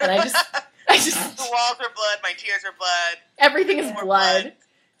 and I just the walls are blood, my tears are blood. Everything is blood.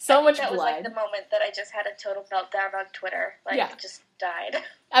 So much that blood. That was, like, the moment that I just had a total meltdown on Twitter. Like, just died.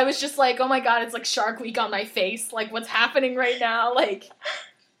 I was just like, oh my god, it's like Shark Week on my face. Like, what's happening right now? Like,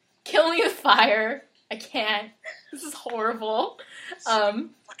 kill me with fire. I can't. This is horrible. Fucking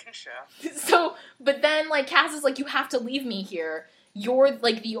show. So, but then, like, Cass is like, you have to leave me here. You're,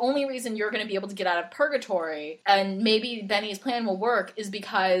 like, the only reason you're going to be able to get out of purgatory, and maybe Benny's plan will work, is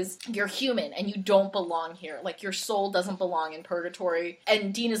because you're human, and you don't belong here. Like, your soul doesn't belong in purgatory.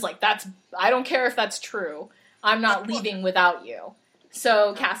 And Dean is like, I don't care if that's true. I'm not leaving without you.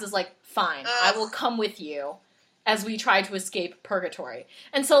 So Cass is like, fine, I will come with you as we try to escape purgatory.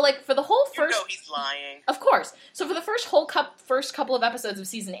 And so, like, for the whole first... You know he's lying. Of course. So for the first couple of episodes of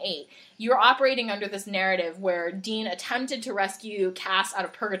Season 8, you're operating under this narrative where Dean attempted to rescue Cass out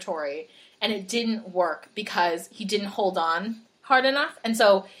of purgatory, and it didn't work because he didn't hold on hard enough. And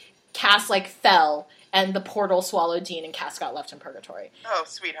so Cass, like, fell, and the portal swallowed Dean, and Cass got left in purgatory. Oh,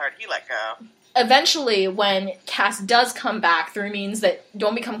 sweetheart, he let go. Eventually, when Cass does come back through means that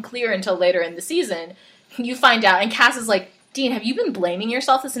don't become clear until later in the season, you find out, and Cass is like, Dean, have you been blaming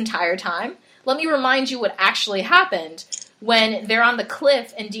yourself this entire time? Let me remind you what actually happened when they're on the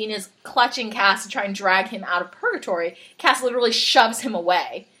cliff and Dean is clutching Cass to try and drag him out of purgatory. Cass literally shoves him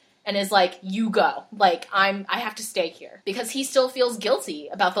away and is like, you go. Like, I have to stay here. Because he still feels guilty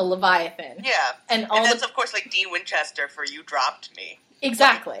about the Leviathan. Yeah. And that's, of course, like Dean Winchester for you dropped me.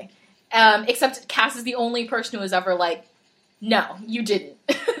 Exactly. Except Cass is the only person who was ever like, no, you didn't.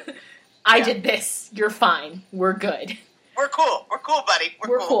 I did this. You're fine. We're good. We're cool. We're cool, buddy.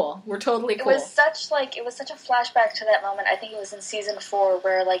 We're cool. We're totally cool. It was such a flashback to that moment. I think it was in season 4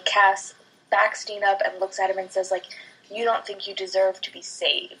 where like Cass backs Dean up and looks at him and says like, you don't think you deserve to be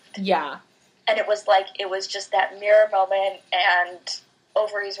saved. Yeah. And it was just that mirror moment, and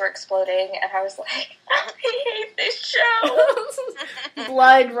ovaries were exploding, and I was like, I hate this show.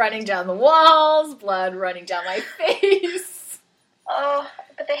 Blood running down the walls, blood running down my face. Oh,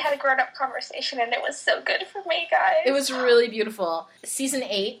 but they had a grown-up conversation, and it was so good for me, guys. It was really beautiful. Season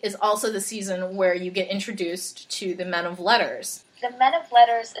 8 is also the season where you get introduced to the Men of Letters. The Men of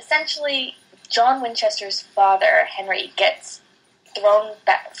Letters, essentially, John Winchester's father, Henry, gets thrown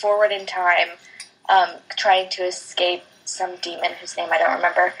back forward in time, trying to escape some demon whose name I don't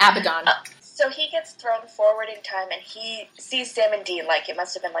remember. Abaddon. So he gets thrown forward in time, and he sees Sam and Dean like it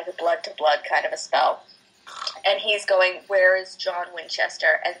must have been like a blood-to-blood kind of a spell. And he's going, where is John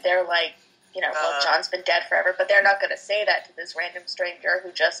Winchester? And they're like, well, John's been dead forever, but they're not going to say that to this random stranger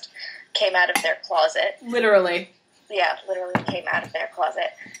who just came out of their closet. Literally. Yeah, literally came out of their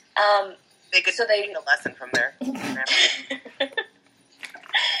closet. They could take a lesson from there.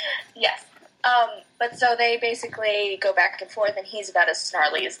 Yes. But so they basically go back and forth, and he's about as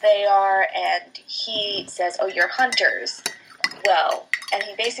snarly as they are, and he says, oh, you're hunters. Well, and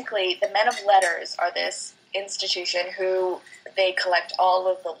he basically, the Men of Letters are this institution who they collect all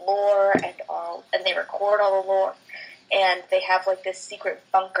of the lore and they record all the lore, and they have like this secret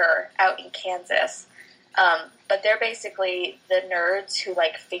bunker out in Kansas. But they're basically the nerds who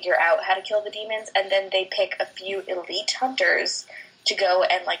like figure out how to kill the demons, and then they pick a few elite hunters to go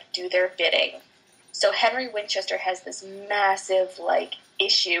and like do their bidding. So Henry Winchester has this massive like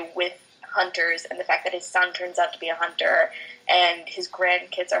issue with hunters and the fact that his son turns out to be a hunter and his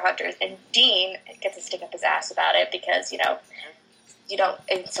grandkids are hunters, and Dean gets to stick up his ass about it because, you don't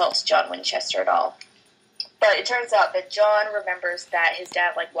insult John Winchester at all. But it turns out that John remembers that his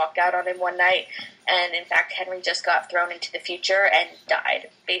dad like walked out on him one night, and in fact Henry just got thrown into the future and died.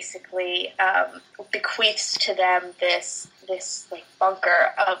 Basically, bequeaths to them this like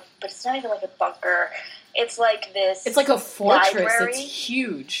bunker but it's not even like a bunker. It's like this. It's like a fortress. Library. It's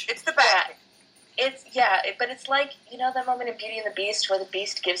huge. It's the best. But it's like that moment in Beauty and the Beast where the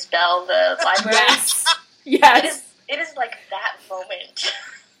Beast gives Belle the library. Yes. It is like that moment.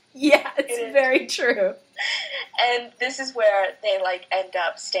 Yeah, it's very true. And this is where they like end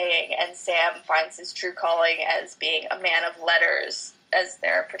up staying, and Sam finds his true calling as being a man of letters, as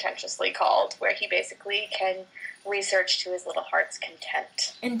they're pretentiously called, where he basically can research to his little heart's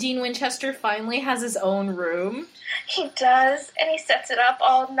content. And Dean Winchester finally has his own room. He does, and he sets it up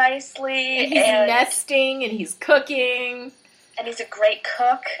all nicely. And he's nesting, and he's cooking. And he's a great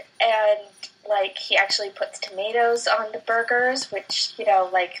cook, and like he actually puts tomatoes on the burgers, which,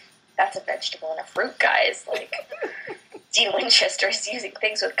 that's a vegetable and a fruit, guys. Like, Dean Winchester is using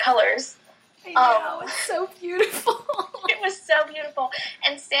things with colors. I know, it's so beautiful. It was so beautiful.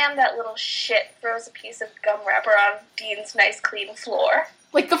 And Sam, that little shit, throws a piece of gum wrapper on Dean's nice, clean floor.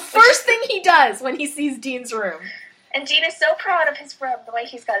 Like, the first thing he does when he sees Dean's room. And Dean is so proud of his room, the way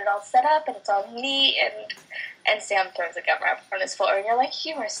he's got it all set up, and it's all neat, and Sam throws a gum wrapper on his floor, and you're like,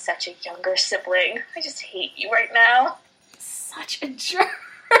 you are such a younger sibling. I just hate you right now. Such a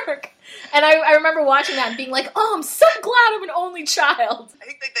jerk. And I remember watching that and being like, oh, I'm so glad I'm an only child. I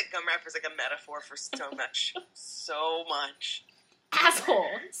think that gum wrapper is like a metaphor for so much. So much. Asshole.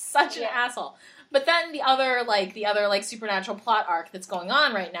 Such an asshole. But then the other supernatural plot arc that's going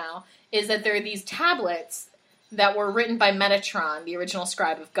on right now is that there are these tablets that were written by Metatron, the original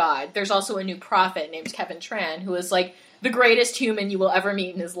scribe of God. There's also a new prophet named Kevin Tran, who is like the greatest human you will ever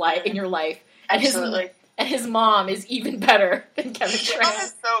meet in your life. Absolutely. And his mom is even better than Kevin Tran. Mom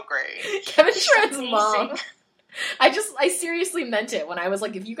is so great. Kevin Tran's mom. I seriously meant it when I was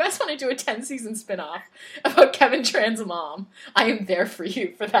like, if you guys want to do a 10-season spinoff about Kevin Tran's mom, I am there for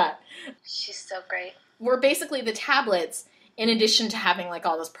you for that. She's so great. Where basically the tablets, in addition to having like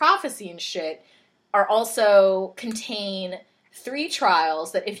all this prophecy and shit, are also contain 3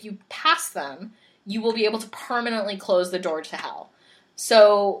 trials that if you pass them, you will be able to permanently close the door to hell.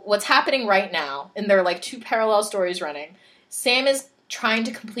 So what's happening right now, and there are like 2 parallel stories running, Sam is trying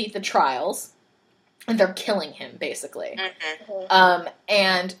to complete the trials, and they're killing him, basically. Mm-hmm.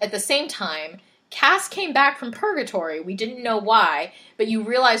 And at the same time, Cass came back from purgatory. We didn't know why, but you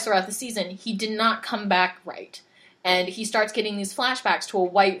realize throughout the season he did not come back right. And he starts getting these flashbacks to a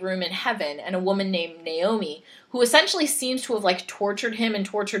white room in heaven and a woman named Naomi, who essentially seems to have like tortured him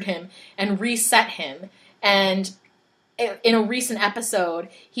and reset him. And in a recent episode,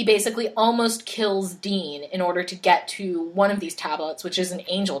 he basically almost kills Dean in order to get to one of these tablets, which is an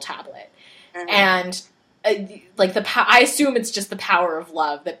angel tablet. Mm-hmm. And like I assume it's just the power of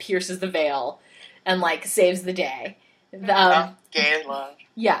love that pierces the veil and like saves the day. Gay love.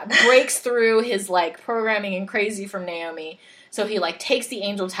 Yeah, breaks through his like programming and crazy from Naomi. So he like takes the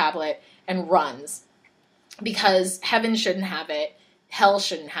angel tablet and runs because heaven shouldn't have it. Hell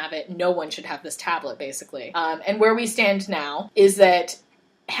shouldn't have it. No one should have this tablet, basically. And where we stand now is that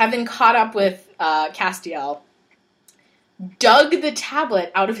heaven caught up with Castiel, dug the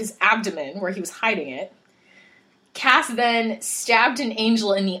tablet out of his abdomen where he was hiding it. Cass then stabbed an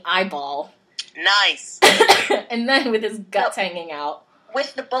angel in the eyeball. Nice. And then with his guts hanging out.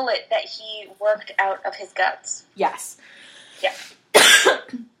 With the bullet that he worked out of his guts. Yes. Yeah.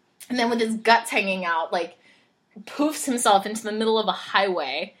 And then with his guts hanging out, like, poofs himself into the middle of a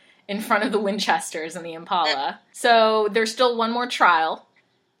highway in front of the Winchesters and the Impala. So there's still one more trial.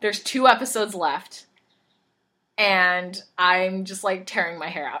 There's 2 episodes left. And I'm just, like, tearing my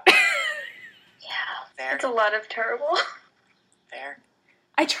hair out. Yeah. Fair. It's a lot of terrible. Fair.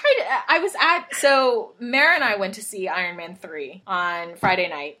 So Mara and I went to see Iron Man 3 on Friday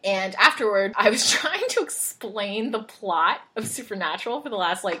night, and afterward, I was trying to explain the plot of Supernatural for the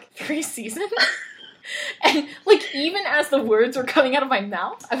last, like, 3 seasons. And, like, even as the words were coming out of my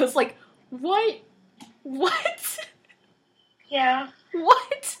mouth, I was like, what? Yeah.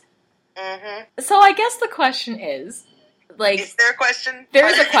 What? Mm-hmm. So I guess the question is, like... Is there a question? There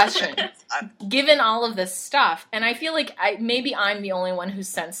is a question. Given all of this stuff, and I feel like maybe I'm the only one who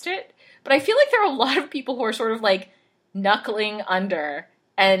sensed it, but I feel like there are a lot of people who are sort of, like, knuckling under,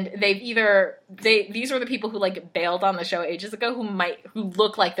 and these are the people who, like, bailed on the show ages ago who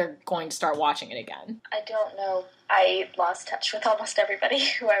look like they're going to start watching it again. I don't know. I lost touch with almost everybody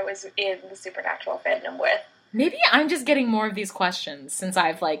who I was in the Supernatural fandom with. Maybe I'm just getting more of these questions since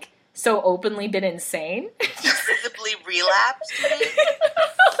I've, like, so openly been insane. Visibly relapsed?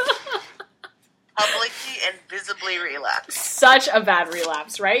 Publicly and visibly relapsed. Such a bad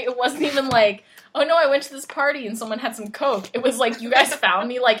relapse, right? It wasn't even like, oh no, I went to this party and someone had some coke. It was like, you guys found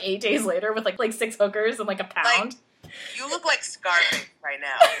me like 8 days later with like 6 hookers and like a pound. Like, you look like Scarface right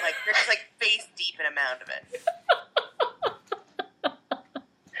now. Like, you're just like face deep in a mound of it.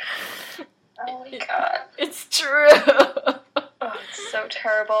 Oh my god. It's true. Oh, it's so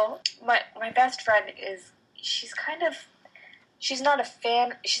terrible. My best friend she's not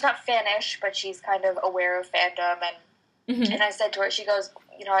fanish, but she's kind of aware of fandom, and I said to her, she goes,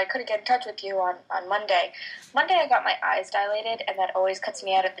 I couldn't get in touch with you on Monday. Monday I got my eyes dilated, and that always cuts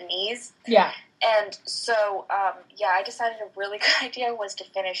me out at the knees. Yeah. And so, I decided a really good idea was to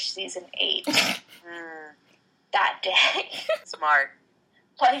finish season 8 that day. Smart.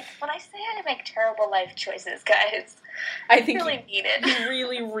 Like, when I say I make terrible life choices, guys, I think really mean it. You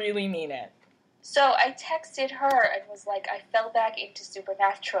really, really mean it. So I texted her and was like, I fell back into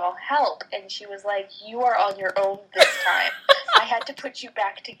Supernatural, help. And she was like, you are on your own this time. I had to put you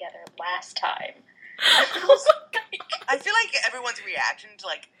back together last time. I feel like everyone's reaction to,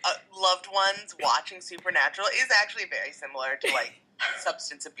 like, loved ones watching Supernatural is actually very similar to, like,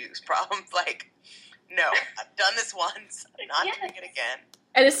 substance abuse problems. Like, no, I've done this once. I'm not doing it again.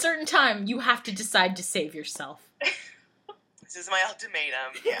 At a certain time, you have to decide to save yourself. This is my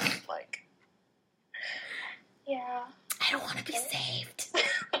ultimatum. Yeah, like... Yeah. I don't want to be saved.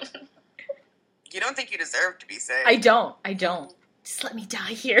 You don't think you deserve to be saved? I don't. Just let me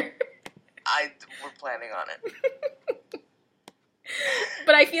die here. We're planning on it.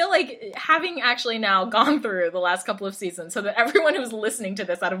 But I feel like having actually now gone through the last couple of seasons, so that everyone who's listening to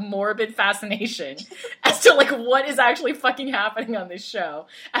this out of morbid fascination as to, like, what is actually fucking happening on this show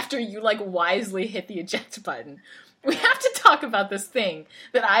after you, like, wisely hit the eject button, we have to talk about this thing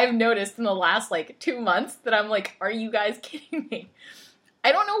that I've noticed in the last, like, 2 months that I'm like, are you guys kidding me?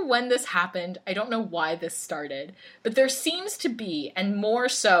 I don't know when this happened. I don't know why this started. But there seems to be, and more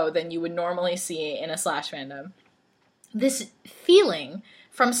so than you would normally see in a Slash fandom, this feeling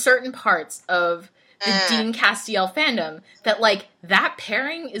from certain parts of the Dean Castiel fandom that, like, that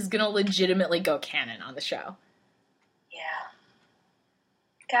pairing is gonna legitimately go canon on the show. Yeah.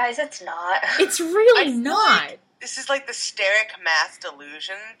 Guys, it's not. It's really not. Like this is like the steric mass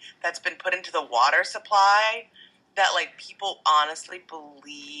delusion that's been put into the water supply that, like, people honestly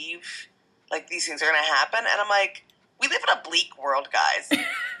believe, like, these things are gonna happen. And I'm like, we live in a bleak world, guys.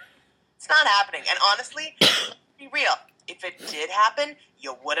 It's not happening. And honestly... be real. If it did happen,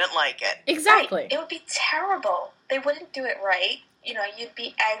 you wouldn't like it. Exactly. Right. It would be terrible. They wouldn't do it right. You'd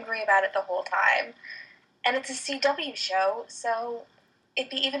be angry about it the whole time. And it's a CW show, so it'd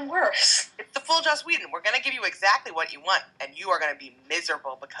be even worse. It's the full Joss Whedon. We're going to give you exactly what you want, and you are going to be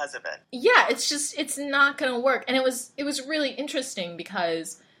miserable because of it. Yeah, it's not going to work. And it was really interesting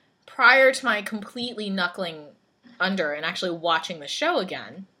because prior to my completely knuckling under and actually watching the show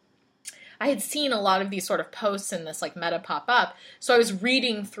again, I had seen a lot of these sort of posts and this like meta pop up. So I was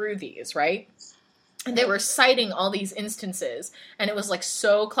reading through these, right? And they were citing all these instances, and it was like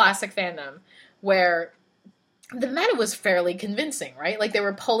so classic fandom where the meta was fairly convincing, right? Like they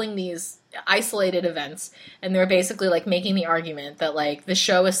were pulling these isolated events, and they were basically like making the argument that like the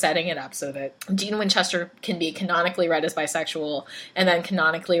show is setting it up so that Dean Winchester can be canonically read as bisexual and then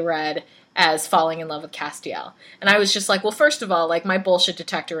canonically read as falling in love with Castiel. And I was just like, well, first of all, like my bullshit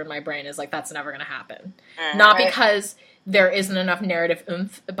detector in my brain is like, that's never going to happen. Not right. Because there isn't enough narrative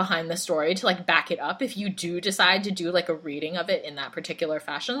oomph behind the story to like back it up. If you do decide to do like a reading of it in that particular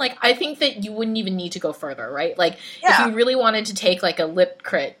fashion, like I think that you wouldn't even need to go further, right? Like if you really wanted to take like a lit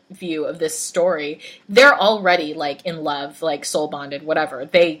crit view of this story, they're already like in love, like soul bonded, whatever.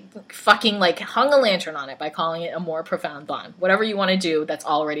 They fucking like hung a lantern on it by calling it a more profound bond. Whatever you want to do, that's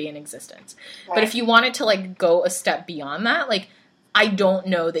already in existence. Right. But if you wanted to like go a step beyond that, like I don't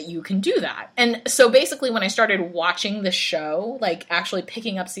know that you can do that. And so basically when I started watching the show, like actually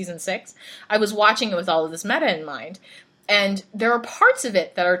picking up season 6, I was watching it with all of this meta in mind. And there are parts of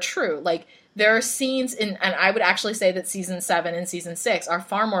it that are true. Like there are scenes in, and I would actually say that season 7 and season 6 are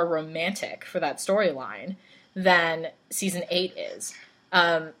far more romantic for that storyline than season 8 is.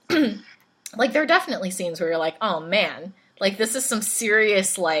 Like there are definitely scenes where you're like, oh man, like this is some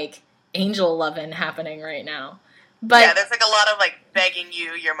serious like angel loving happening right now. But yeah, there's like a lot of like begging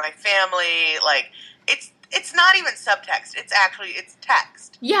you, you're my family, like it's not even subtext. It's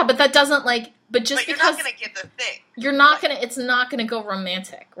text. Yeah, but that doesn't like but just you're because not gonna get the thing. You're not gonna it's not gonna go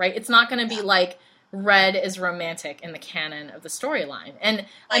romantic, right? It's not gonna be like read as romantic in the canon of the storyline. And like,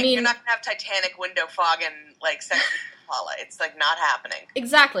 I mean you're not gonna have Titanic window fog and like sex with Paula. It's like not happening.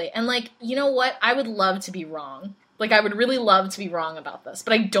 Exactly. And like, you know what? I would love to be wrong. Like I would really love to be wrong about this,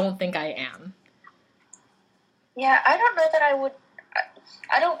 but I don't think I am. Yeah, I don't know that I would.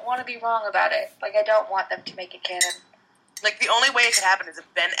 I don't want to be wrong about it. Like, I don't want them to make it canon. Like, the only way it could happen is if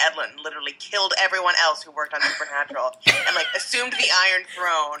Ben Edlund literally killed everyone else who worked on Supernatural and, like, assumed the Iron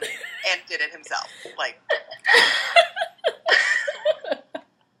Throne and did it himself. Like,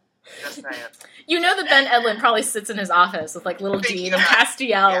 just saying. You know that Ben Edlund probably sits in his office with, like, little Dean and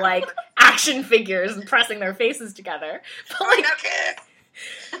Castiel, like, action figures and pressing their faces together. But, like,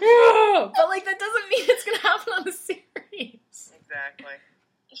 but like that doesn't mean it's gonna happen on the series. Exactly.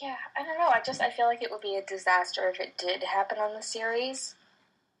 Yeah, I don't know. I feel like it would be a disaster if it did happen on the series.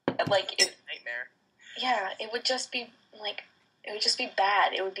 Like nightmare. Yeah, it would just be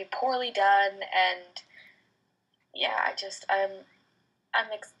bad. It would be poorly done, and yeah,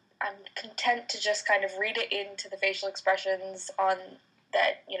 I'm content to just kind of read it into the facial expressions on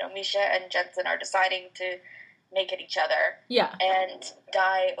that, you know, Misha and Jensen are deciding to make at each other. Yeah. And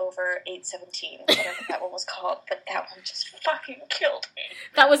die over 817, whatever that one was called. But that one just fucking killed me.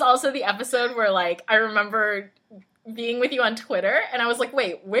 That was also the episode where, like, I remember being with you on Twitter, and I was like,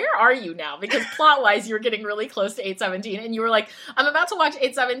 wait, where are you now? Because plot-wise, you were getting really close to 817, and you were like, I'm about to watch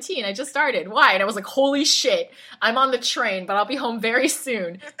 817. I just started. Why? And I was like, holy shit, I'm on the train, but I'll be home very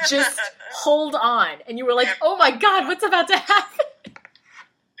soon. Just hold on. And you were like, oh my god, what's about to happen?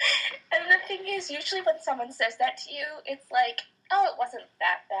 And the thing is, usually when someone says that to you, it's like, oh, it wasn't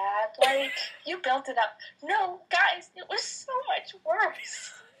that bad. Like, you built it up. No, guys, it was so much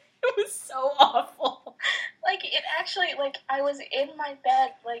worse. It was so awful. Like, it actually, like, I was in my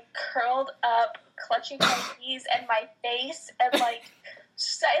bed, like, curled up, clutching my knees and my face, and, like,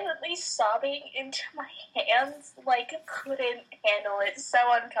 silently sobbing into my hands, like, couldn't handle it. So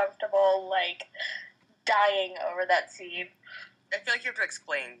uncomfortable, like, dying over that scene. I feel like you have to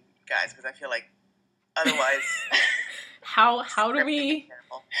explain, guys, because I feel like otherwise... How do we...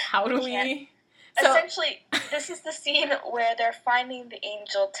 So, essentially, this is the scene where they're finding the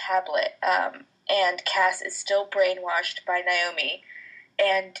angel tablet, and Cass is still brainwashed by Naomi,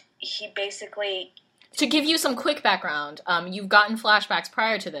 and he basically... To give you some quick background, you've gotten flashbacks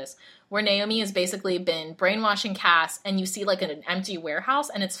prior to this, where Naomi has basically been brainwashing Cass, and you see, like, an empty warehouse,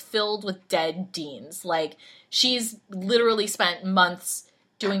 and it's filled with dead Deans. Like, she's literally spent months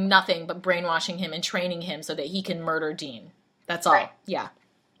doing nothing but brainwashing him and training him so that he can murder Dean. That's all. Right. Yeah.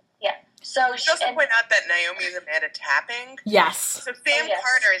 Yeah. So she also point out that Naomi is Amanda Tapping. Yes. So Sam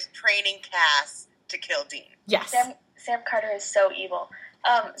Carter is training Cass to kill Dean. Yes. Sam Carter is so evil.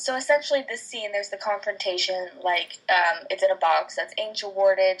 So essentially this scene, there's the confrontation, it's in a box that's angel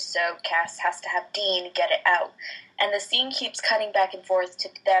warded, so Cass has to have Dean get it out. And the scene keeps cutting back and forth to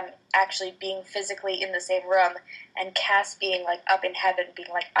them actually being physically in the same room, and Cass being, up in heaven, being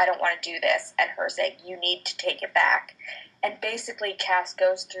I don't want to do this, and her saying, you need to take it back. And basically Cass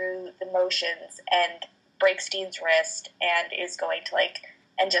goes through the motions and breaks Dean's wrist and is going to,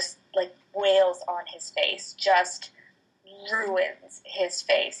 and just, wails on his face, just ruins his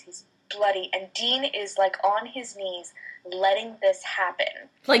face. He's bloody, and Dean is on his knees letting this happen.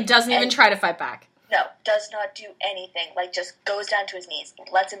 Doesn't even try to fight back. No, does not do anything. Just goes down to his knees,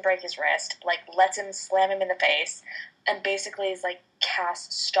 lets him break his wrist, lets him slam him in the face, and basically is Cass,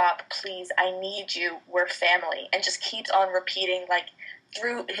 stop, please, I need you, we're family, and just keeps on repeating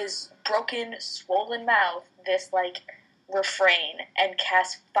through his broken, swollen mouth this refrain, and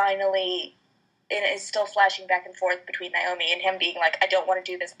Cass finally. And it's still flashing back and forth between Naomi and him being I don't want to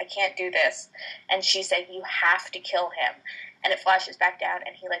do this, I can't do this. And she's saying, you have to kill him. And it flashes back down,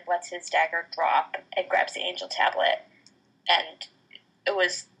 and he, lets his dagger drop and grabs the angel tablet. And it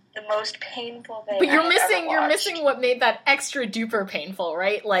was the most painful thing. But you're missing what made that extra duper painful,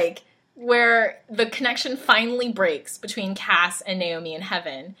 right? Where the connection finally breaks between Cass and Naomi in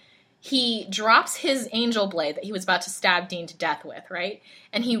heaven. He drops his angel blade that he was about to stab Dean to death with, right?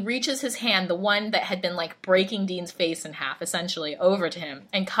 And he reaches his hand, the one that had been, breaking Dean's face in half, essentially, over to him,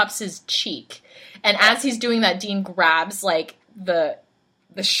 and cups his cheek. And as he's doing that, Dean grabs, the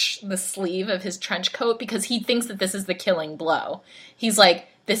sleeve of his trench coat, because he thinks that this is the killing blow. He's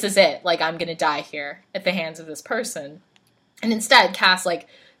this is it. I'm gonna die here at the hands of this person. And instead, Cass,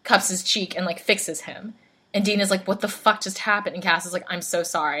 cups his cheek and, fixes him. And Dean is what the fuck just happened? And Cass is I'm so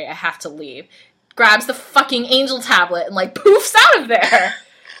sorry, I have to leave. Grabs the fucking angel tablet and, poofs out of there.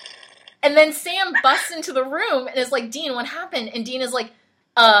 And then Sam busts into the room and is Dean, what happened? And Dean is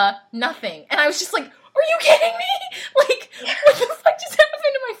nothing. And I was just are you kidding me? What the fuck just happened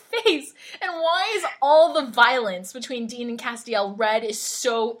to my face? And why is all the violence between Dean and Castiel Red is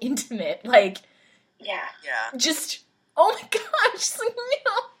so intimate? Yeah. Just, oh my god, just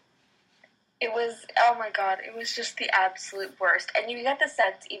no. It was, oh my god, it was just the absolute worst. And you get the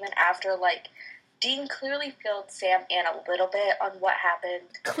sense, even after, Dean clearly filled Sam in a little bit on what happened.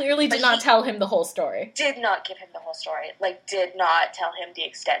 Clearly did not tell him the whole story. Did not give him the whole story. Did not tell him the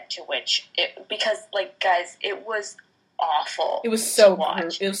extent to which it, because, guys, it was awful. It was so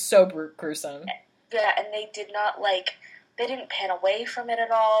gruesome. Yeah, and they did not, they didn't pan away from it at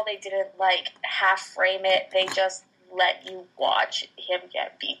all. They didn't, half frame it. They just let you watch him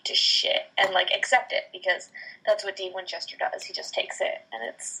get beat to shit and accept it, because that's what Dean Winchester does. He just takes it, and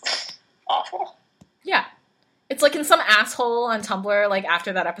it's awful. Yeah. It's in some asshole on Tumblr,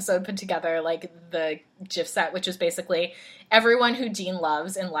 after that episode put together, the GIF set, which is basically everyone who Dean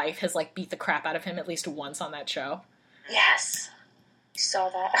loves in life has, beat the crap out of him at least once on that show. Yes. You saw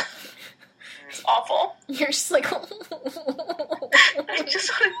that. It's awful. You're just I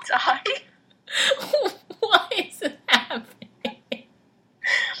just want to die. Why is it happening?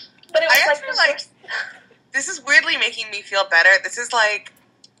 But it was this is weirdly making me feel better. This is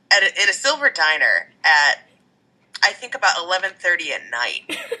at a Silver Diner at, I think, about 11:30 at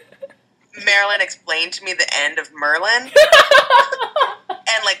night. Marilyn explained to me the end of Merlin.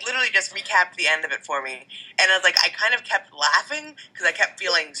 And literally just recapped the end of it for me. And I was I kind of kept laughing because I kept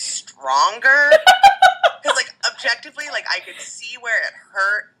feeling stronger. Because objectively, I could see where it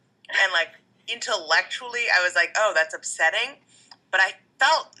hurt, and intellectually, I was oh, that's upsetting, but I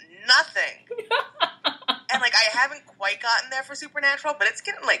felt nothing. And, I haven't quite gotten there for Supernatural, but it's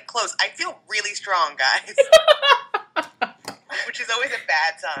getting, close. I feel really strong, guys. Which is always a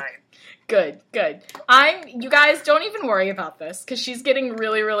bad sign. Good. You guys, don't even worry about this, because she's getting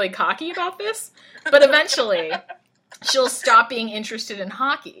really, really cocky about this, but eventually, she'll stop being interested in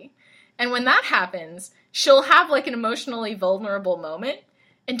hockey. And when that happens, she'll have, an emotionally vulnerable moment.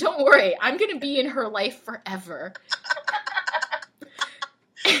 And don't worry, I'm going to be in her life forever.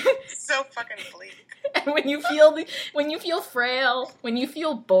 So fucking bleak. And when you feel frail, when you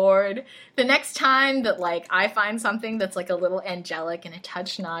feel bored, the next time that I find something that's a little angelic and a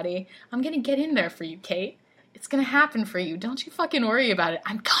touch naughty, I'm going to get in there for you, Kate. It's going to happen for you. Don't you fucking worry about it.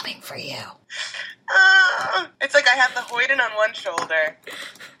 I'm coming for you. It's I have the Hoyden on one shoulder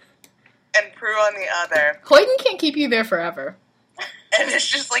and Prue on the other. Hoyden can't keep you there forever. And it's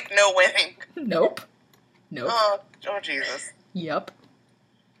just no winning. Nope. Oh, Jesus. Yup.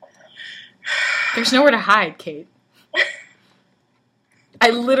 There's nowhere to hide, Kate.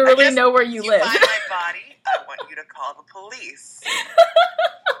 I literally know where you live. Find my body. I want you to call the police.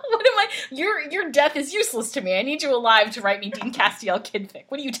 What am I? Your death is useless to me. I need you alive to write me Dean Castiel kidfic.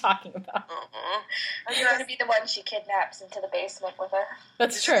 What are you talking about? I'm going to be the one she kidnaps into the basement with her.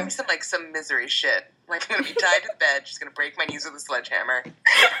 That's true. It's gonna be some misery shit. Like, I'm gonna be tied to the bed. She's gonna break my knees with a sledgehammer. And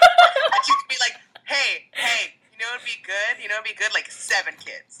she's gonna be like, hey, you know what'd be good? You know what'd be good? Like 7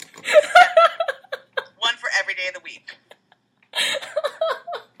 kids. 7. One for every day of the week.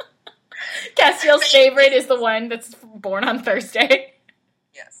 Castiel's favorite is the one that's born on Thursday.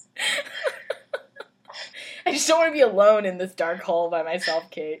 Yes. I just don't want to be alone in this dark hole by myself,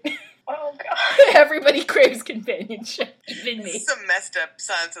 Kate. Oh, God. Everybody craves companionship, even me. Some messed up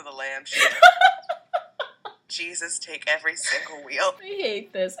Sons of the Lamb shit. Jesus, take every single wheel. I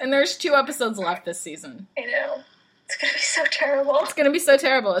hate this. And there's 2 episodes left this season. I know. It's going to be so terrible. It's going to be so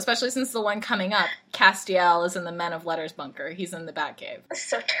terrible, especially since the one coming up, Castiel, is in the Men of Letters bunker. He's in the Batcave. It's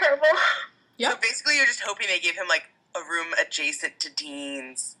so terrible. Yep. So basically you're just hoping they give him, like, a room adjacent to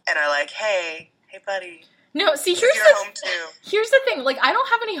Dean's and are like, hey buddy. No, see, You're home too. Here's the thing. Like, I don't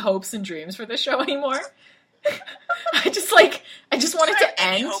have any hopes and dreams for this show anymore. I just want it to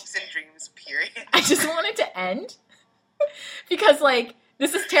end. Any hopes and dreams, period. I just want it to end. Because, like,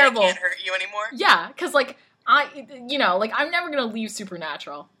 this is terrible. It can't hurt you anymore? Yeah, because, like, I'm never going to leave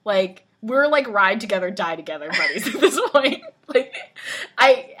Supernatural. Like, we're, like, ride together, die together buddies at this point. Like,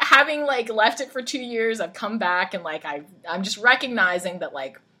 having, like, left it for 2 years, I've come back, and, like, I'm just recognizing that,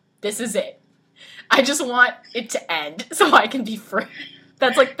 like, this is it. I just want it to end so I can be free.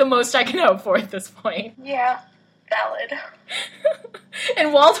 That's, like, the most I can hope for at this point. Yeah, valid.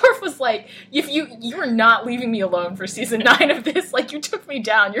 And Waldorf was like, if you are not leaving me alone for season 9 of this, like, you took me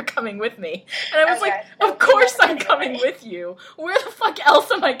down, you're coming with me. And I was like, of course I'm coming with you. Where the fuck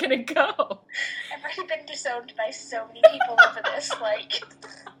else am I gonna go? I've already been disowned by so many people over this, like,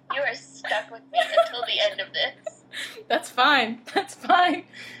 you are stuck with me until the end of this. That's fine. That's fine.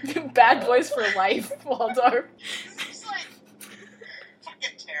 Bad boys for life, Waldorf. It's like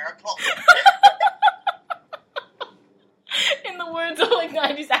fucking terrible. In the words of, like,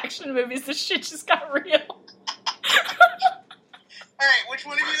 90s action movies, this shit just got real. Alright, which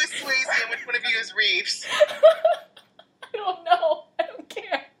one of you is Swayze and which one of you is Reeves? I don't know. I don't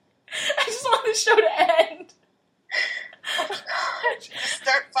care. I just want this show to end. Oh, God. Just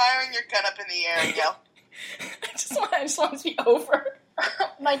start firing your gun up in the air and yell. I just want it to be over.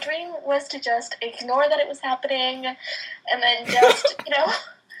 My dream was to just ignore that it was happening and then just,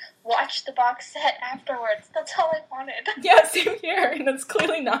 watch the box set afterwards. That's all I wanted. Yeah, same here, and that's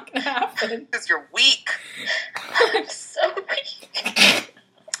clearly not going to happen. Because you're weak. I'm so weak.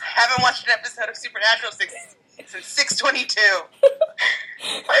 Haven't watched an episode of Supernatural since 6/22.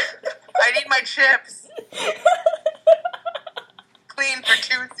 I need my chips. Clean for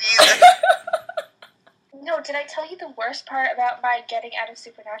 2 seasons. No, did I tell you the worst part about my getting out of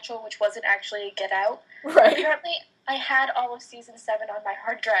Supernatural, which wasn't actually a get out? Right. Apparently, I had all of season 7 on my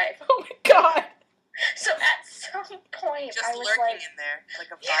hard drive. Oh my god. So at some point, Just I was lurking like, in there like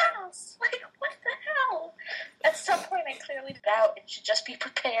a yeah, virus. like, what the hell? At some point, I clearly did out and should just be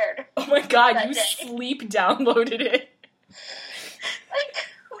prepared. Oh my god, That you day. sleep downloaded it. Like,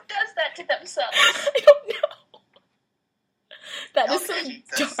 who does that to themselves? I don't know. That Y'all is some need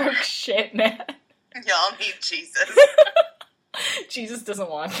Jesus. dark shit, man. Y'all need Jesus. Jesus doesn't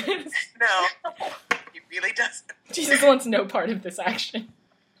want this. No, he really doesn't. Jesus wants no part of this action.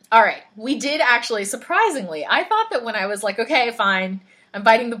 Alright, we did actually, surprisingly, I thought that when I was like, okay, fine, I'm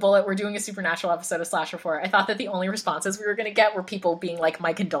biting the bullet, we're doing a Supernatural episode of Slash Report, I thought that the only responses we were going to get were people being like,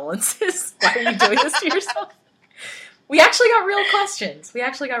 my condolences. Why are you doing this to yourself? We actually got real questions. Oh,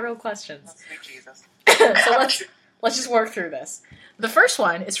 sweet Jesus. So let's just work through this. The first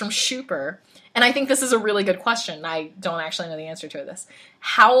one is from Schuper, and I think this is a really good question. I don't actually know the answer to this.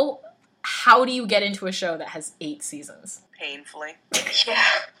 How do you get into a show that has 8 seasons? Painfully. Yeah.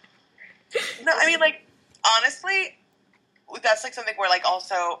 No, I mean, like, honestly, that's, like, something where, like,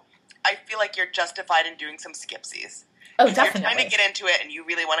 also, I feel like you're justified in doing some skipsies. Oh, If definitely. you're trying to get into it and you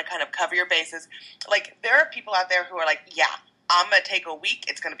really want to kind of cover your bases. Like, there are people out there who are like, yeah, I'm going to take a week.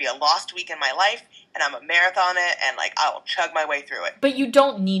 It's going to be a lost week in my life, and I'm a marathon it, and, like, I will chug my way through it. But you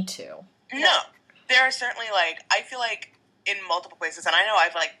don't need to. No. There are certainly, like, I feel like in multiple places, and I know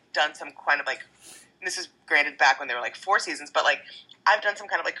I've, like, done some kind of, like, this is granted back when there were, like, 4 seasons, but, like, I've done some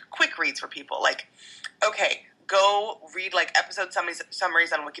kind of, like, quick reads for people. Like, okay, go read, like, episode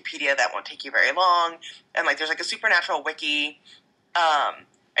summaries on Wikipedia that won't take you very long, and, like, there's, like, a Supernatural wiki,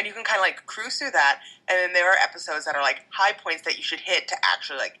 and you can kind of, like, cruise through that, and then there are episodes that are, like, high points that you should hit to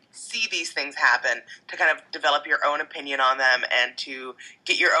actually, like, see these things happen, to kind of develop your own opinion on them, and to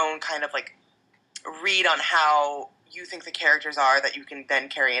get your own kind of, like, read on how you think the characters are that you can then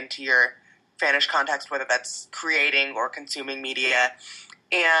carry into your fanish context, whether that's creating or consuming media.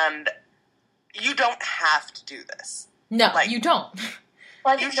 And you don't have to do this. No, you don't.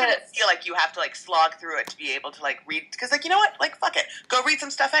 Well, you shouldn't feel like you have to, like, slog through it to be able to, like, read. Because, like, you know what? Like, fuck it. Go read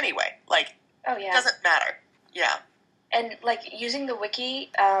some stuff anyway. Like, oh, yeah. It doesn't matter. Yeah. And, like, using the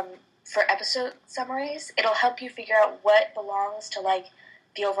wiki for episode summaries, it'll help you figure out what belongs to, like,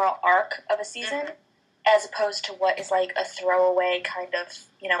 the overall arc of a season, as opposed to what is, like, a throwaway kind of,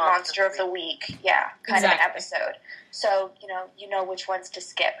 monster of the week, kind of an episode. So, you know which ones to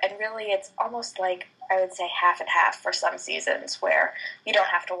skip. And really, it's almost like, I would say, half and half for some seasons, where you don't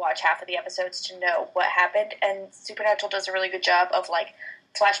have to watch half of the episodes to know what happened. And Supernatural does a really good job of, like,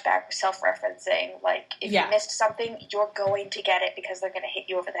 flashback or self-referencing. Like, if you missed something, you're going to get it because they're going to hit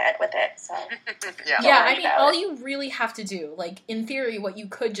you over the head with it. So, I mean, all you really have to do, like, in theory, what you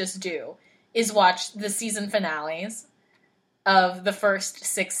could just do is watch the season finales of the first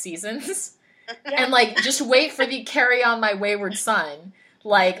 6 seasons and, like, just wait for the Carry On My Wayward Son,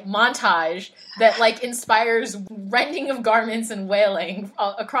 like, montage that, like, inspires rending of garments and wailing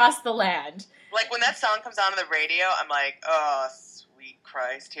across the land. Like, when that song comes on the radio, I'm like, oh, sweet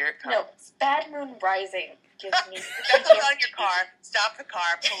Christ, here it comes. No, Bad Moon Rising gives me... That goes on in your car, stop the car,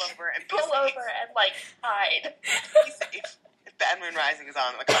 pull over, and be safe. Pull over and, like, hide. Be safe. If Bad Moon Rising is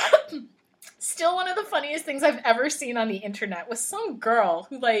on in the car. Still, one of the funniest things I've ever seen on the internet was some girl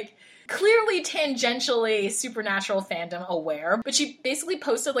who, like, clearly tangentially Supernatural fandom aware, but she basically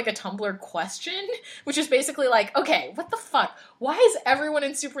posted, like, a Tumblr question, which is basically like, okay, what the fuck? Why is everyone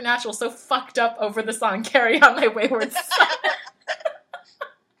in Supernatural so fucked up over the song Carry On My Wayward Son?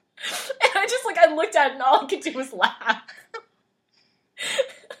 And I looked at it and all I could do was laugh.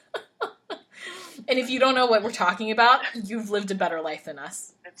 And if you don't know what we're talking about, you've lived a better life than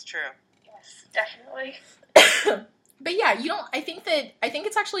us. It's true. Yes, definitely. But yeah, I think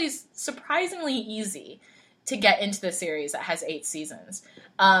it's actually surprisingly easy to get into the series that has 8 seasons.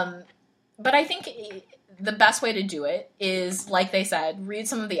 But I think the best way to do it is, like they said, read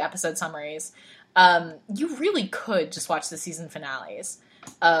some of the episode summaries. You really could just watch the season finales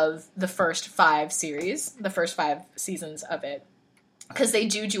of the first 5 seasons of it. Because they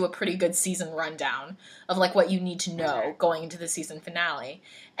do a pretty good season rundown of, like, what you need to know going into the season finale.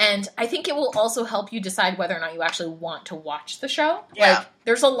 And I think it will also help you decide whether or not you actually want to watch the show. Yeah. Like,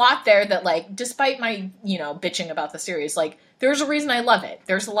 there's a lot there that, like, despite my, bitching about the series, like, there's a reason I love it.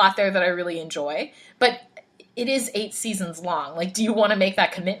 There's a lot there that I really enjoy. But it is 8 seasons long. Like, do you want to make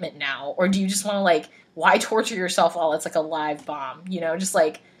that commitment now? Or do you just want to, like, why torture yourself while it's, like, a live bomb? Just,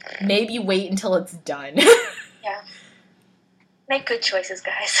 like, maybe wait until it's done. Yeah. Make good choices,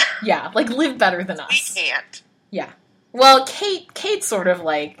 guys. Yeah, like, live better than us. We can't. Yeah. Well, Kate's sort of,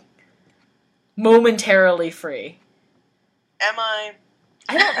 like, momentarily free. Am I?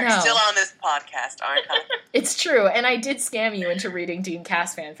 I don't know. I'm still on this podcast, aren't I? It's true, and I did scam you into reading Dean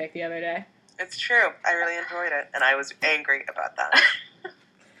Cass fanfic the other day. It's true. I really enjoyed it, and I was angry about that.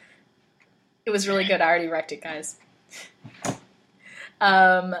 It was really good. I already wrecked it, guys.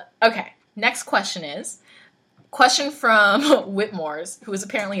 Okay, next question is... Question from Whitmore's, who is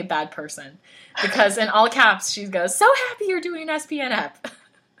apparently a bad person, because in all caps she goes, "So happy you're doing an SPNF."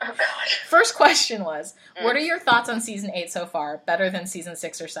 Oh god. First question was, what are your thoughts on season 8 so far? Better than season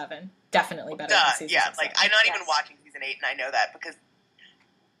 6 or 7? Definitely better than season 6. Like, I'm not even watching season 8, and I know that because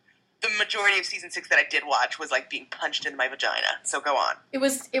the majority of season 6 that I did watch was, like, being punched into my vagina. So go on. It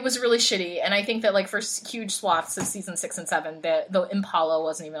was really shitty, and I think that, like, for huge swaths of season 6 and 7, the Impala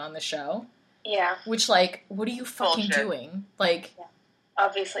wasn't even on the show. Yeah. Which, like, what are you fucking doing? Like... Yeah.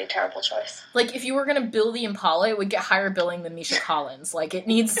 Obviously a terrible choice. Like, if you were gonna bill the Impala, it would get higher billing than Misha Collins. Like, it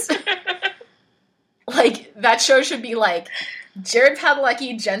needs... like, that show should be, like, Jared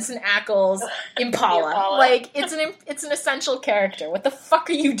Padalecki, Jensen Ackles, Impala. Like, it's an essential character. What the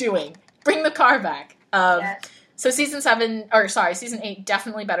fuck are you doing? Bring the car back. Yes. So season 8,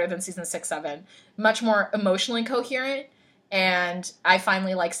 definitely better than season 6, 7. Much more emotionally coherent. And I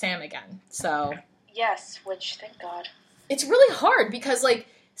finally like Sam again, so... Yes, which, thank God. It's really hard, because, like,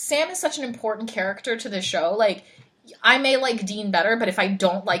 Sam is such an important character to the show. Like, I may like Dean better, but if I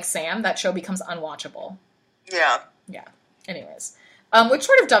don't like Sam, that show becomes unwatchable. Yeah. Yeah. Anyways. Which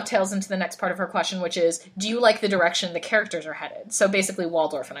sort of dovetails into the next part of her question, which is, do you like the direction the characters are headed? So basically,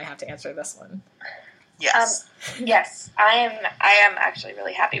 Waldorf, and I have to answer this one. Yes. Yes, I am actually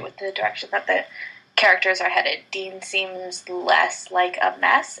really happy with the direction that the characters are headed. Dean seems less like a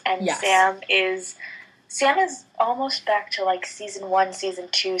mess, and yes. Sam is almost back to, like, season 1, season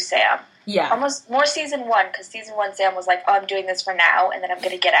 2 Sam. Yeah. Almost more season 1, because season 1 Sam was like, oh, I'm doing this for now, and then I'm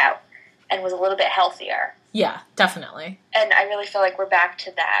going to get out. and was a little bit healthier. Yeah, definitely. And I really feel like we're back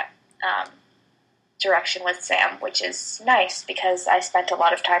to that direction with Sam, which is nice because I spent a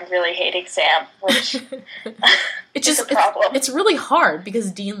lot of time really hating Sam, which is a problem. It's really hard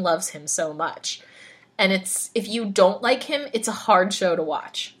because Dean loves him so much. And if you don't like him, it's a hard show to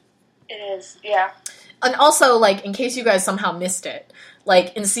watch. It is, yeah. And also, like, in case you guys somehow missed it,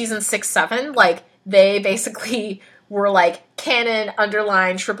 like, in season 6, 7, like, they basically were like, canon,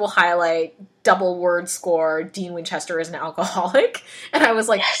 underline, triple highlight, double word score, Dean Winchester is an alcoholic. And I was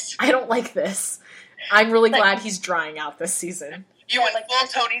like, yes. I don't like this. I'm really glad he's drying out this season. You went full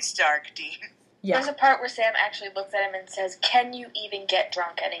Tony Stark, Dean. Yeah. There's a part where Sam actually looks at him and says, "Can you even get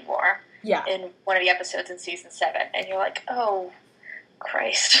drunk anymore?" Yeah. In one of the episodes in season 7. And you're like, oh,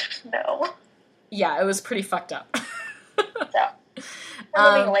 Christ, no. Yeah, it was pretty fucked up. So,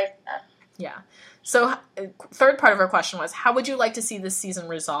 we're moving away from that. Yeah. So, third part of our question was, how would you like to see this season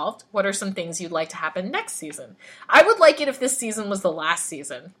resolved? What are some things you'd like to happen next season? I would like it if this season was the last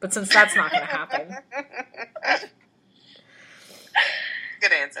season, but since that's not going to happen.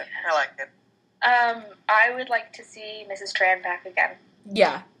 Good answer. I like it. I would like to see Mrs. Tran back again.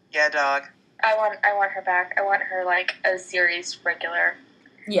 Yeah. Yeah, dog. I want her back. I want her, like, a series regular.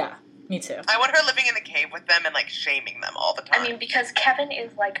 Yeah, me too. I want her living in the cave with them and, like, shaming them all the time. I mean, because Kevin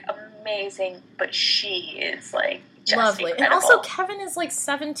is, like, amazing, but she is, like, just lovely. incredible. And also, Kevin is, like,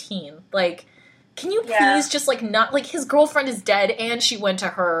 17. Like, can you please just, like, not... Like, his girlfriend is dead and she went to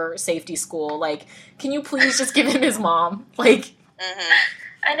her safety school. Like, can you please just give him his mom? Like... Mm-hmm.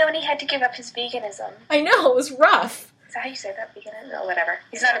 I know, and he had to give up his veganism. I know, it was rough. Is that how you say that? Veganism? No, whatever.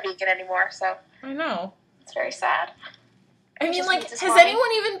 He's not a vegan anymore, so... I know. It's very sad. I mean, like, has anyone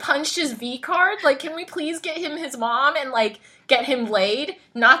even punched his V card? Like, can we please get him his mom and, like, get him laid?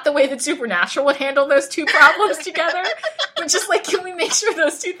 Not the way that Supernatural would handle those two problems together, but just, like, can we make sure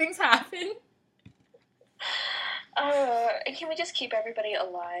those two things happen? And can we just keep everybody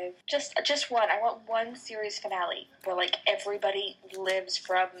alive? Just one. I want one series finale where, like, everybody lives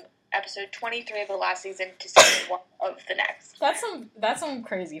from episode 23 of the last season to season 1 of the next. That's some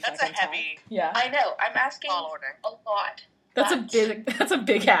crazy That's fucking a heavy... talk. Yeah. I know. I'm asking tall order. a lot. That's a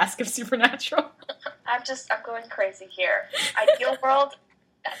big ask of Supernatural. I'm going crazy here. Ideal world,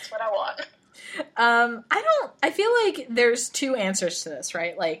 that's what I want. I feel like there's two answers to this,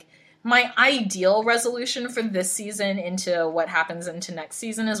 right? Like, my ideal resolution for this season into what happens into next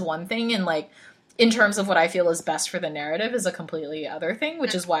season is one thing, and, like, in terms of what I feel is best for the narrative is a completely other thing,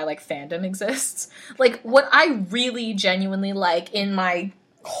 which is why, like, fandom exists. Like, what I really genuinely like in my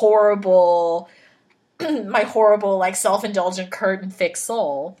horrible, like, self-indulgent, curt and thick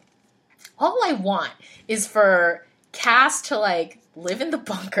soul, all I want is for Cass to, like, live in the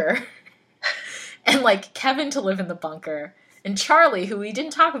bunker, and, like, Kevin to live in the bunker, and Charlie, who we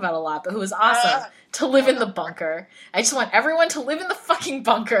didn't talk about a lot, but who was awesome, to live in the bunker. I just want everyone to live in the fucking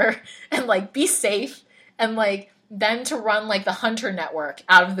bunker and, like, be safe and, like, then to run, like, the Hunter network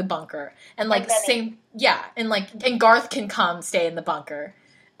out of the bunker. And, like, and Garth can come stay in the bunker.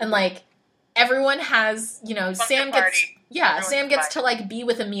 And, like, everyone has, you know, Sam gets to, like, be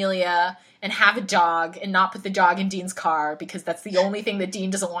with Amelia and have a dog and not put the dog in Dean's car because that's the only thing that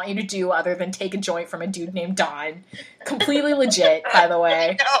Dean doesn't want you to do other than take a joint from a dude named Don. Completely legit, by the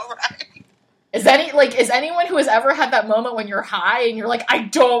way. I know, right? Is anyone who has ever had that moment when you're high and you're like, I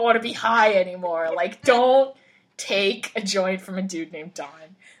don't want to be high anymore. Like, don't take a joint from a dude named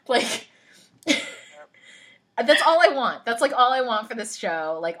Don. Like, that's all I want. That's, like, all I want for this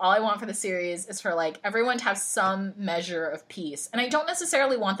show. Like, all I want for the series is for, like, everyone to have some measure of peace. And I don't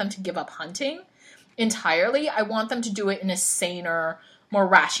necessarily want them to give up hunting entirely. I want them to do it in a saner, more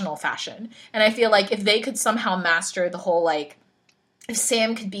rational fashion. And I feel like if they could somehow master the whole, like, if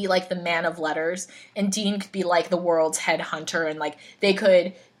Sam could be, like, the man of letters and Dean could be, like, the world's head hunter and, like, they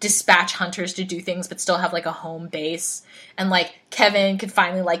could dispatch hunters to do things but still have, like, a home base and, like, Kevin could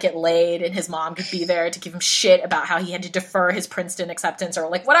finally, like, get laid and his mom could be there to give him shit about how he had to defer his Princeton acceptance or,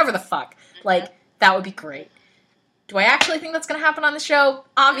 like, whatever the fuck. Like, that would be great. Do I actually think that's going to happen on the show?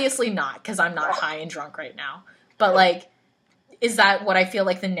 Obviously not, because I'm not high and drunk right now. But, like, is that what I feel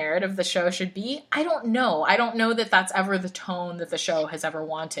like the narrative of the show should be? I don't know. I don't know that that's ever the tone that the show has ever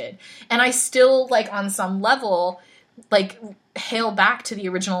wanted. And I still, like, on some level, like, hail back to the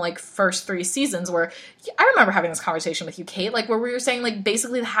original, like, first 3 seasons where, I remember having this conversation with you, Kate, like, where we were saying, like,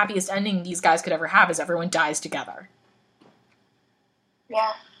 basically the happiest ending these guys could ever have is everyone dies together.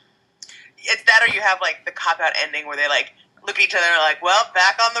 Yeah. It's that or you have, like, the cop-out ending where they, like, look at each other and are like, well,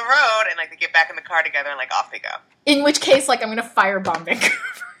 back on the road, and, like, they get back in the car together and, like, off they go. In which case, like, I'm gonna firebomb Vancouver.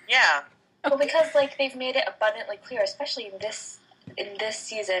 Yeah. Well, because, like, they've made it abundantly clear, especially in this in this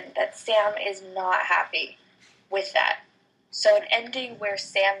season that Sam is not happy with that. So an ending where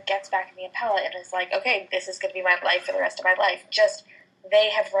Sam gets back in the Impala and is like, okay, this is going to be my life for the rest of my life. Just, they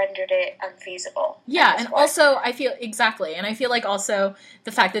have rendered it unfeasible. Yeah, and also, I feel, exactly, and I feel like also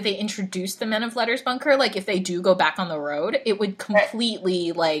the fact that they introduced the Men of Letters bunker, like, if they do go back on the road, it would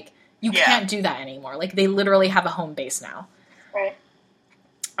completely, like, you can't do that anymore. Like, they literally have a home base now. Right.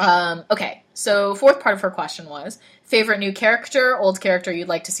 Okay, so fourth part of her question was, favorite new character, old character you'd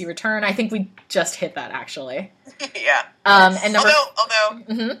like to see return? I think we just hit that, actually. Yeah. And number... Although,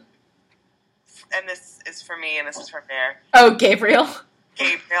 mm-hmm. And this is for me, and this is for Mare. Oh, Gabriel.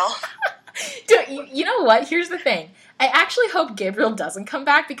 Gabriel. You know what? Here's the thing. I actually hope Gabriel doesn't come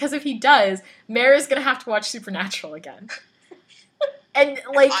back, because if he does, Mare is going to have to watch Supernatural again. And,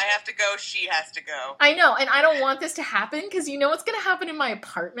 like... If I have to go, she has to go. I know, and I don't want this to happen, because you know what's going to happen in my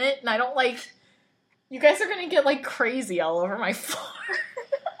apartment, and I don't, like... You guys are going to get, like, crazy all over my floor.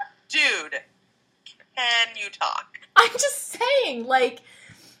 Dude, can you talk? I'm just saying, like...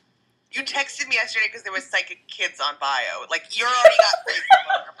 You texted me yesterday because there was psychic kids on bio. Like, you already got crazy in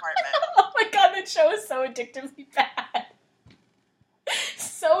your apartment. Oh my god, that show is so addictively bad.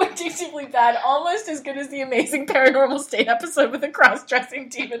 So addictively bad. Almost as good as the Amazing Paranormal State episode with the cross-dressing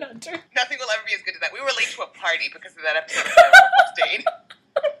demon hunter. Nothing will ever be as good as that. We were late to a party because of that episode of Paranormal State.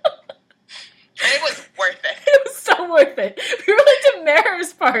 And it was worth it. It was so worth it. We were like to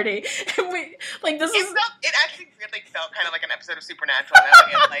Mare's party, and we like this is. It actually really felt kind of like an episode of Supernatural.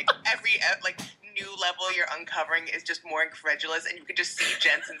 And like every like new level you're uncovering is just more incredulous, and you could just see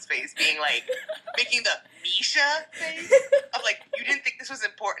Jensen's face being like making the Misha face of like, you didn't think this was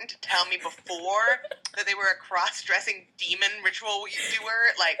important to tell me before that they were a cross-dressing demon ritual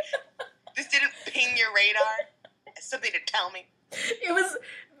doer. Like, this didn't ping your radar as something to tell me. It was.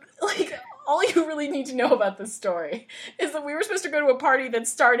 Like, all you really need to know about this story is that we were supposed to go to a party that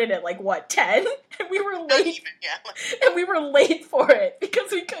started at, like, what, 10? And we were late. Not even, yeah. And we were late for it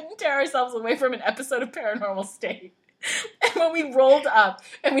because we couldn't tear ourselves away from an episode of Paranormal State. And when we rolled up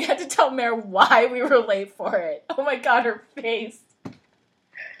and we had to tell Mare why we were late for it, oh my god, her face.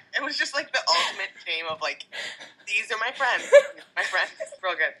 It was just like the ultimate shame of like, these are my friends. My friends. It's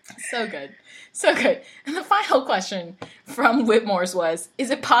real good. So good. So good. And the final question from Whitmore's was, is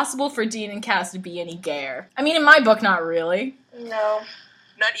it possible for Dean and Cass to be any gayer? I mean, in my book, not really. No.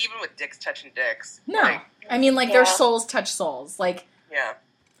 Not even with dicks touching dicks. No. Like, I mean, like, their souls touch souls. Like, yeah.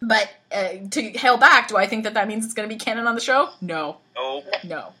 But to hail back, do I think that means it's going to be canon on the show? No. Oh.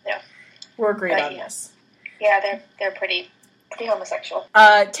 No. No. We're agreed on this. Yeah, they're pretty homosexual.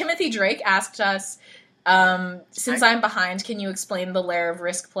 Timothy Drake asked us, since I'm behind, can you explain the Lair of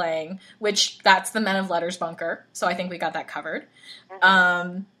Risk playing? Which, that's the Men of Letters bunker, so I think we got that covered.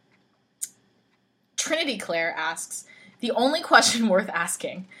 Mm-hmm. Trinity Claire asks, the only question worth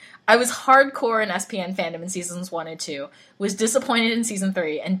asking. I was hardcore in SPN fandom in seasons 1 and 2, was disappointed in season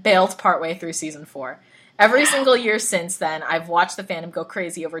 3, and bailed partway through season 4. Every single year since then, I've watched the fandom go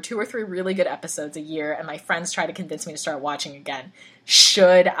crazy over 2 or 3 really good episodes a year, and my friends try to convince me to start watching again.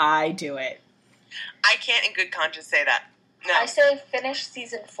 Should I do it? I can't in good conscience say that. No. I say finish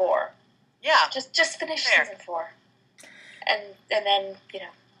season 4. Yeah. Just finish season 4. And then, you know.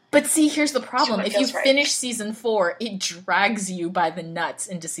 But see, here's the problem. If you right. finish season 4, it drags you by the nuts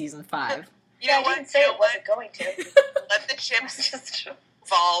into season 5. You know I what? didn't say it wasn't going to. Let the chips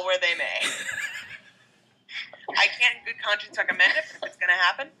fall where they may. I can't in good conscience recommend it, but if it's going to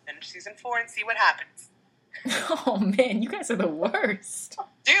happen, finish season 4 and see what happens. Oh, man, you guys are the worst.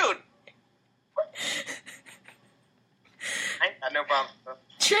 Dude! I got no problem.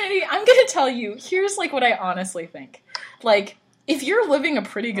 Trinity, I'm going to tell you, here's, like, what I honestly think. Like, if you're living a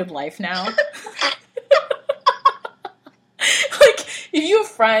pretty good life now, like, if you have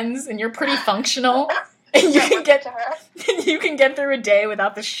friends and you're pretty functional, and you can get through a day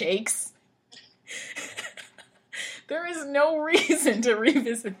without the shakes, there is no reason to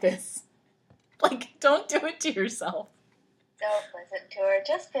revisit this. Like, don't do it to yourself. Don't listen to her.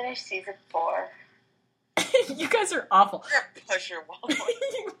 Just finish season 4. You guys are awful. You're a pusher, Waldorf.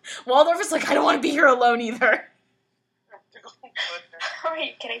 Waldorf is like, I don't want to be here alone either. Are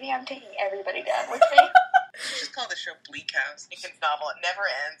you kidding me? I'm taking everybody down with me. Just call the show Bleak House. Dickens novel. It never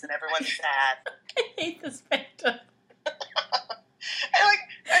ends and everyone's sad. I hate this fandom. And like,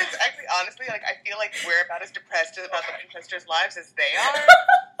 it's actually, honestly, like, I feel like we're about as depressed about the Winchesters' lives as they are.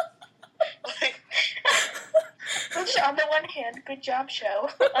 Like, which, on the one hand, good job, show.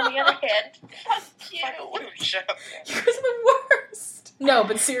 On the other hand, fuck you. Show. You guys are the worst. No,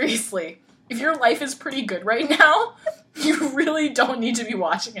 but seriously, if your life is pretty good right now, you really don't need to be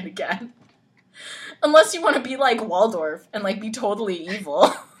watching it again. Unless you want to be like Waldorf and like be totally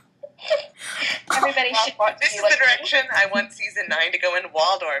evil. Everybody should watch. This is the direction I want season 9 to go in.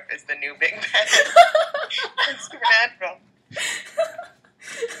 Waldorf is the new Big Ben. It's Supernatural.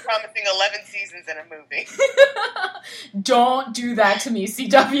 Promising 11 seasons in a movie. Don't do that to me,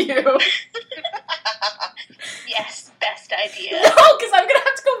 CW. Yes, best idea. No, because I'm gonna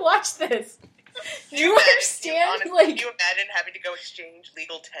have to go watch this. Do you understand? Honestly, Like, can you imagine having to go exchange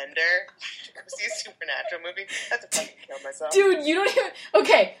legal tender to go see a Supernatural movie? That's a fucking kill myself. dude, you don't even.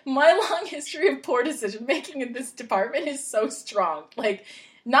 Okay, my long history of poor decision making in this department is so strong. Like,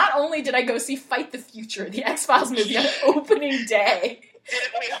 not only did I go see Fight the Future, the X-Files movie, on opening day.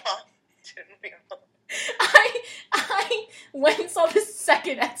 Didn't we all? I went and saw the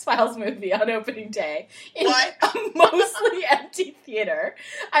second X-Files movie on opening day in What? a mostly empty theater.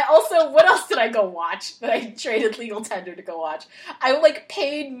 I also, what else did I go watch that I traded legal tender to go watch? I, like,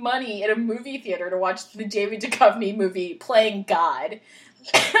 paid money at a movie theater to watch the David Duchovny movie, Playing God,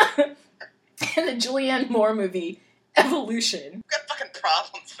 and the Julianne Moore movie, Evolution. You've got fucking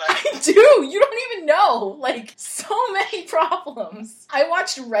problems, man. I do! You don't even know! Like, so many problems. I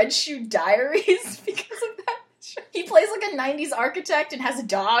watched Red Shoe Diaries because of that show. He plays like a 90s architect and has a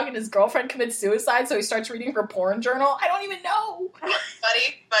dog, and his girlfriend commits suicide, so he starts reading her porn journal. I don't even know!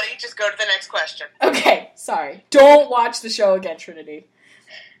 Buddy, just go to the next question. Okay, sorry. Don't watch the show again, Trinity.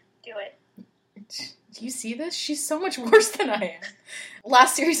 Do it. Do you see this? She's so much worse than I am.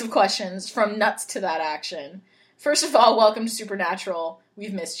 Last series of questions from Nuts to That Action. First of all, welcome to Supernatural.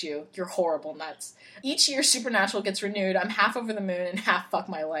 We've missed you. You're horrible nuts. Each year Supernatural gets renewed. I'm half over the moon and half fuck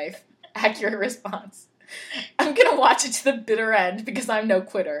my life. Accurate response. I'm gonna watch it to the bitter end because I'm no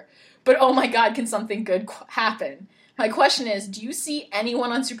quitter. But oh my god, can something good happen? My question is, do you see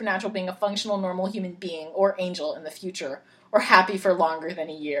anyone on Supernatural being a functional, normal human being or angel in the future? Or happy for longer than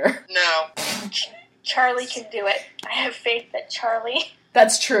a year? No. Charlie can do it. I have faith that Charlie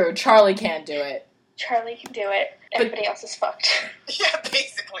That's true. Charlie can do it. can do it. Everybody else is fucked. Yeah,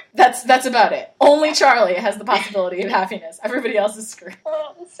 basically. That's about it. Only Charlie has the possibility of happiness. Everybody else is screwed.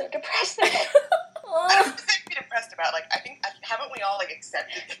 Oh, that's so depressing. I don't know to be depressed about. Like, I think, haven't we all, like,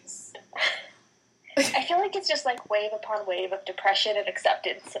 accepted this? I feel like it's just like wave upon wave of depression and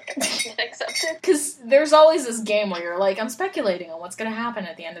acceptance and depression and acceptance. Because there's always this game where you're like, I'm speculating on what's going to happen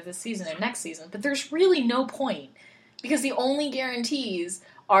at the end of this season and next season, but there's really no point. Because the only guarantees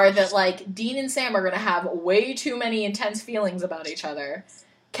are that, like, Dean and Sam are going to have way too many intense feelings about each other.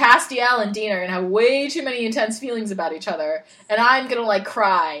 Castiel and Dean are going to have way too many intense feelings about each other, and I'm going to, like,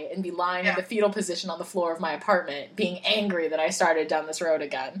 cry and be lying in the fetal position on the floor of my apartment, being angry that I started down this road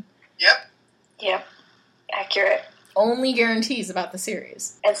again. Yep. Accurate. Only guarantees about the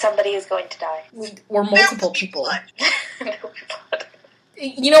series. And somebody is going to die. Or multiple people.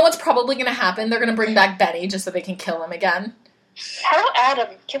 You know what's probably going to happen? They're going to bring back Benny just so they can kill him again. How about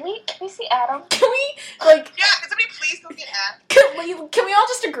Adam? Can we see Adam? Can we, like... Yeah, can somebody please go get Adam? Can we all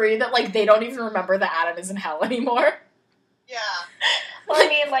just agree that, like, they don't even remember that Adam is in hell anymore? Yeah. Well, I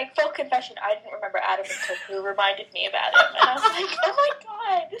mean, like, full confession, I didn't remember Adam until who reminded me about him. And I was like, oh my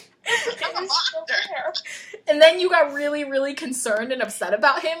god. It was still there. And then you got really, really concerned and upset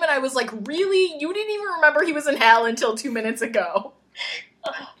about him, and I was like, really? You didn't even remember he was in hell until 2 minutes ago.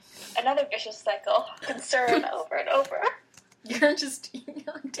 Another vicious cycle. Concern over and over. You're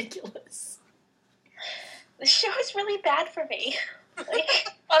ridiculous. The show is really bad for me. Like,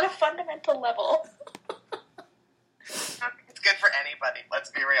 on a fundamental level. It's good for anybody,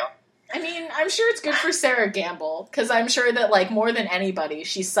 let's be real. I mean, I'm sure it's good for Sarah Gamble, because I'm sure that, like, more than anybody,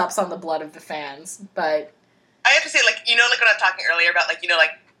 she sups on the blood of the fans, but... I have to say, like, you know, like when I was talking earlier about, like, you know,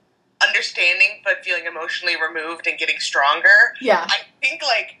 like, understanding but feeling emotionally removed and getting stronger. Yeah. I think,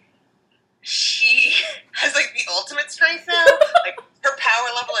 like, she has, like, the ultimate strength now. Like, her power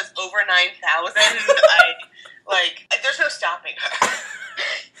level is over 9,000. There's no stopping her.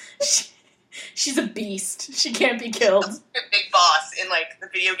 She's a beast. She can't be killed. A big boss in, like, the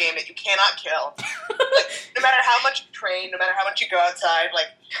video game that you cannot kill. Like, no matter how much you train, no matter how much you go outside, like,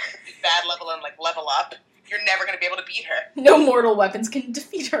 bad level and, like, level up, you're never going to be able to beat her. No mortal weapons can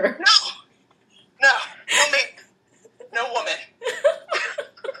defeat her. No, no woman.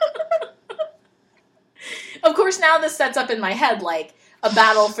 Of course, now this sets up in my head, like, a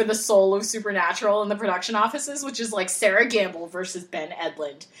battle for the soul of Supernatural in the production offices, which is, like, Sarah Gamble versus Ben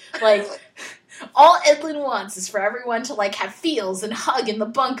Edlund. Like, all Edlund wants is for everyone to, like, have feels and hug in the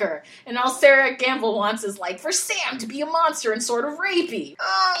bunker. And all Sarah Gamble wants is, like, for Sam to be a monster and sort of rapey.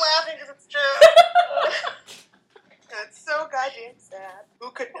 Oh, I'm laughing because it's true. It's so goddamn sad.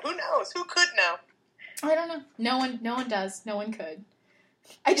 Who knows? Who could know? I don't know. No one does. No one could.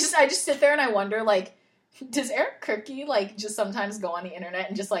 I just sit there and I wonder, like, does Eric Kripke, like, just sometimes go on the internet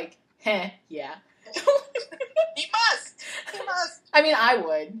and just, like, yeah. He must. I mean, I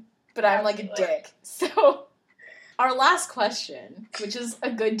would, but I'm like a dick. So, our last question, which is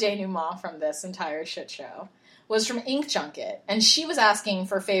a good denouement from this entire shit show, was from Ink Junket, and she was asking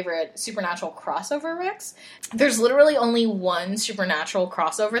for favorite Supernatural crossover recs. There's literally only one Supernatural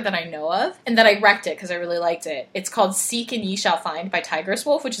crossover that I know of, and that I wrecked it because I really liked it. It's called Seek and Ye Shall Find by Tigress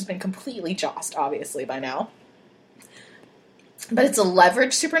Wolf, which has been completely jossed, obviously, by now. But it's a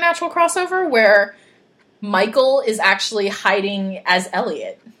leveraged Supernatural crossover where Michael is actually hiding as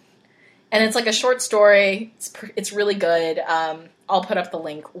Elliot. And it's like a short story. It's really good. I'll put up the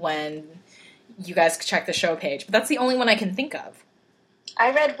link when you guys can check the show page. But that's the only one I can think of.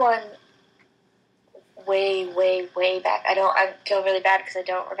 I read one way back. I feel really bad because I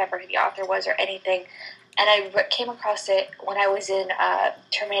don't remember who the author was or anything. And I came across it when I was in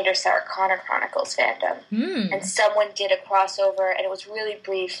Terminator Sarah Connor Chronicles fandom. And someone did a crossover, and it was really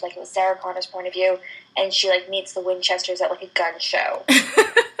brief. Like, it was Sarah Connor's point of view, and she, like, meets the Winchesters at, like, a gun show.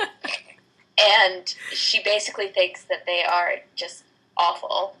 And she basically thinks that they are just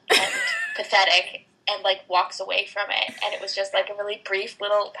awful and pathetic, and, like, walks away from it. And it was just, like, a really brief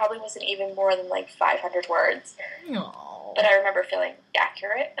little, probably wasn't even more than, like, 500 words. Aww. But I remember feeling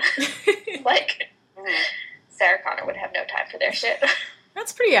accurate. Like, Sarah Connor would have no time for their shit.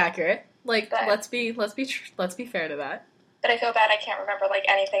 That's pretty accurate. Like, but, let's be fair to that. But I feel bad I can't remember, like,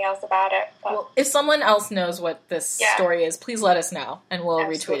 anything else about it. But. Well, if someone else knows what this story is, please let us know, and we'll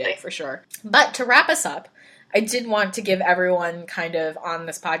retweet it for sure. But to wrap us up, I did want to give everyone kind of on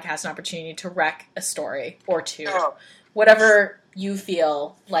this podcast an opportunity to rec a story or two. Oh. Whatever you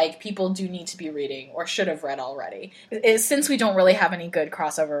feel like people do need to be reading or should have read already. Since we don't really have any good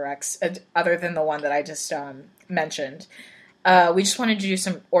crossover recs other than the one that I just mentioned, we just wanted to do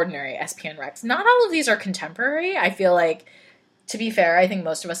some ordinary SPN recs. Not all of these are contemporary. I feel like, to be fair, I think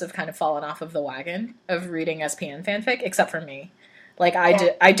most of us have kind of fallen off of the wagon of reading SPN fanfic, except for me. Like,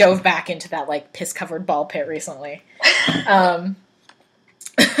 I dove back into that, like, piss-covered ball pit recently.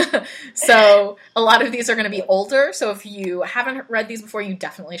 So a lot of these are going to be older, so if you haven't read these before, you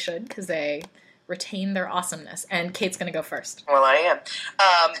definitely should, because they retain their awesomeness. And Kate's going to go first. Well, I am.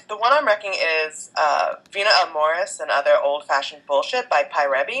 The one I'm wrecking is Vina Amoris and Other Old-Fashioned Bullshit by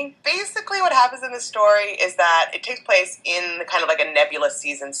Pyrebi. Basically what happens in this story is that it takes place in kind of like a nebulous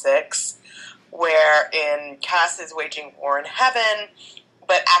season 6, wherein Cass is waging war in heaven,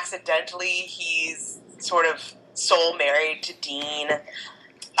 but accidentally he's sort of soul married to Dean.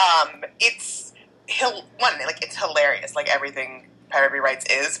 It's hilarious, like everything Pyrebi writes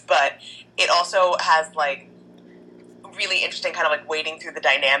is, but it also has, like, really interesting kind of, like, wading through the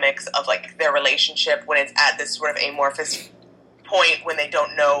dynamics of, like, their relationship when it's at this sort of amorphous point when they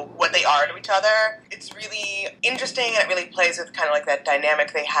don't know what they are to each other. It's really interesting, and it really plays with kind of, like, that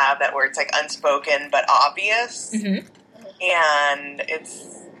dynamic they have, that where it's, like, unspoken but obvious. Mm-hmm. And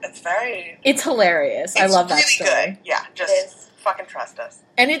it's very... It's hilarious. I love that really story. Good. Yeah, just fucking trust us.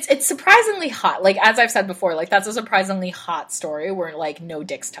 And it's surprisingly hot. Like, as I've said before, like, that's a surprisingly hot story where, like, no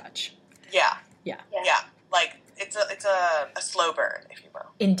dicks touch. Yeah. Yeah. Like, it's a slow burn, if you will.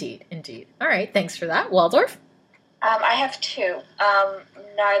 Indeed. All right, thanks for that. Waldorf? I have two,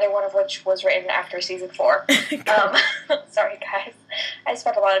 neither one of which was written after season 4. Sorry, guys. I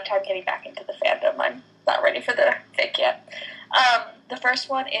spent a lot of time getting back into the fandom. I'm not ready for the fic yet. The first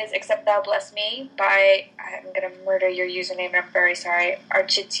one is Except Thou Bless Me by, I'm going to murder your username, and I'm very sorry,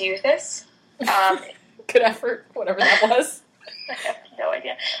 Architeuthis. Good effort, whatever that was. I have no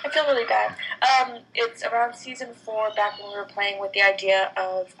idea. I feel really bad. It's around season 4, back when we were playing with the idea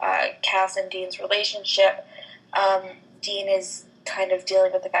of Cass and Dean's relationship. Dean is kind of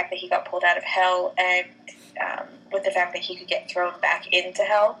dealing with the fact that he got pulled out of hell, and with the fact that he could get thrown back into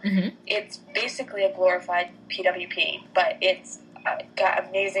hell. Mm-hmm. It's basically a glorified PWP, but it's got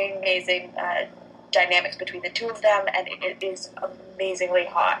amazing dynamics between the two of them, and it is amazingly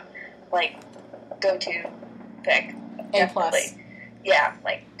hot. Like, go-to pick. A+. Yeah,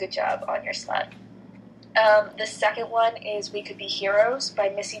 like, good job on your slut. The second one is We Could Be Heroes by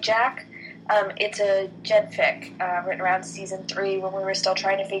Missy Jack. It's a genfic written around season 3 when we were still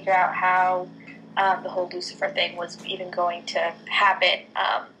trying to figure out how the whole Lucifer thing was even going to happen.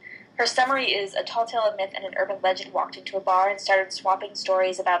 Her summary is: a tall tale of myth and an urban legend walked into a bar and started swapping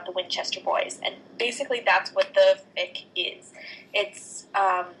stories about the Winchester boys. And basically that's what the fic is. It's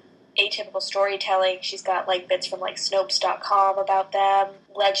atypical storytelling. She's got, like, bits from, like, Snopes.com about them,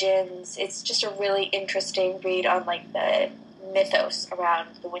 legends. It's just a really interesting read on, like, the mythos around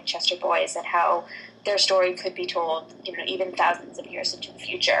the Winchester boys and how their story could be told, even thousands of years into the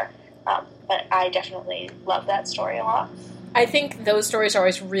future. But I definitely love that story a lot. I think those stories are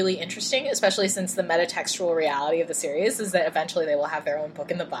always really interesting, especially since the metatextual reality of the series is that eventually they will have their own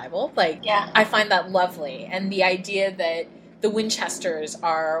book in the Bible. I find that lovely. And the idea that the Winchesters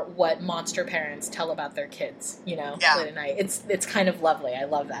are what monster parents tell about their kids, late at night. It's kind of lovely. I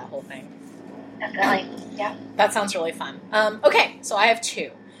love that whole thing. Definitely, yeah. That sounds really fun. Okay, so I have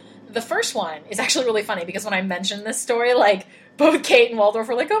two. The first one is actually really funny because when I mentioned this story, both Kate and Waldorf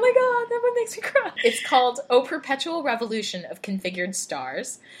were like, oh my god, that one makes me cry. It's called O Perpetual Revolution of Configured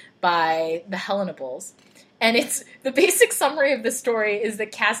Stars by the Helenables. And the basic summary of the story is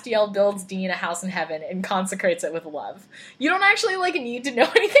that Castiel builds Dean a house in heaven and consecrates it with love. You don't actually, need to know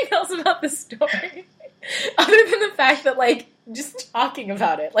anything else about the story. Other than the fact that, just talking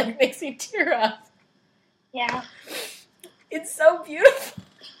about it, makes me tear up. Yeah. It's so beautiful.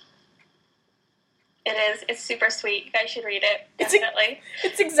 It is. It's super sweet. You guys should read it. Definitely.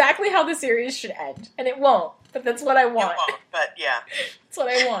 It's exactly how the series should end. And it won't. But that's what I want. It won't, but yeah. That's what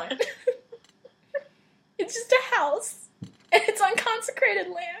I want. It's just a house. And it's on consecrated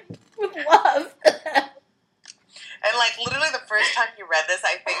land. With love. And, literally the first time you read this,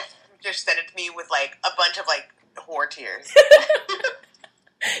 I think you just sent it to me with, a bunch of, whore tears.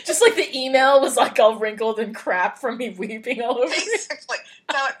 Just the email was, all wrinkled and crap from me weeping all over it. Basically.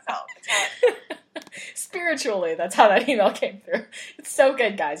 That's how it felt. Spiritually, that's how that email came through. It's so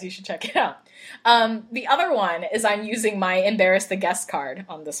good, guys. You should check it out. The other one is I'm using my Embarrass the Guest card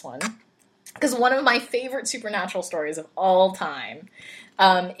on this one. Because one of my favorite supernatural stories of all time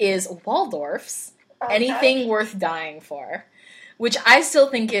is Waldorf's Anything Worth Dying For, which I still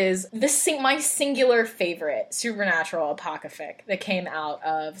think is my singular favorite supernatural apocryphic that came out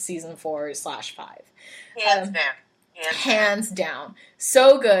of season 4/5. Hands down. Hands down.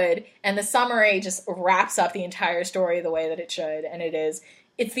 So good. And the summary just wraps up the entire story the way that it should. And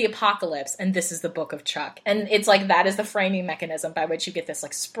it's the apocalypse, and this is the Book of Chuck. And it's that is the framing mechanism by which you get this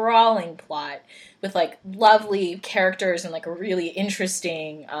sprawling plot with lovely characters and a really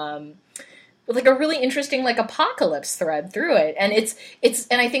interesting apocalypse thread through it. And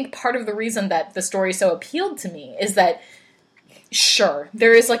and I think part of the reason that the story so appealed to me is that sure,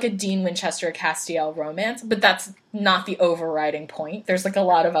 there is a Dean Winchester Castiel romance, but that's not the overriding point. There's a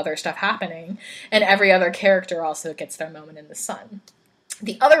lot of other stuff happening, and every other character also gets their moment in the sun.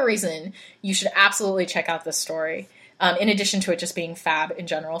 The other reason you should absolutely check out this story, in addition to it just being fab in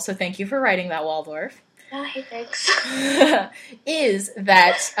general, so thank you for writing that, Waldorf. Oh, hey, thanks. Is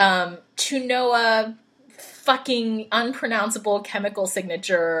that to know a fucking unpronounceable chemical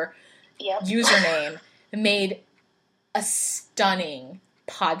signature username made a stunning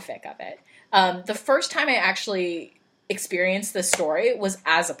podfic of it. The first time I actually experienced this story was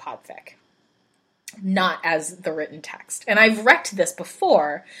as a podfic, not as the written text. And I've wrecked this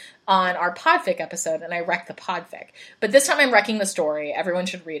before on our podfic episode, and I wrecked the podfic. But this time I'm wrecking the story. Everyone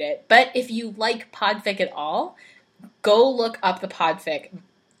should read it. But if you like podfic at all, go look up the podfic,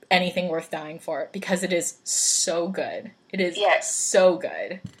 Anything Worth Dying For, because it is so good. It is so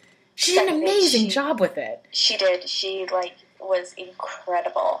good. She did an amazing job with it. She did. She, was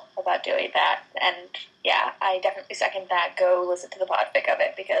incredible about doing that. And, yeah, I definitely second that. Go listen to the podfic of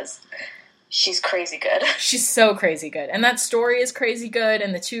it, because she's crazy good. She's so crazy good. And that story is crazy good,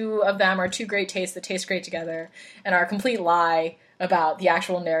 and the two of them are two great tastes that taste great together, and are a complete lie about the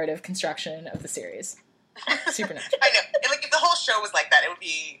actual narrative construction of the series. Supernatural. I know. If the whole show was like that, it would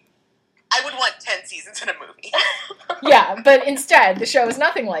be... I would want 10 seasons in a movie. Yeah, but instead, the show is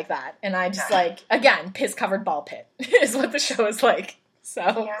nothing like that. And I just, again, piss-covered ball pit is what the show is like. So.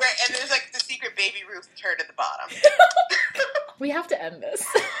 Right, and there's, the secret Baby Ruth turd at the bottom. We have to end this.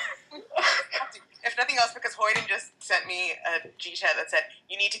 If nothing else, because Hoyden just sent me a G-chat that said,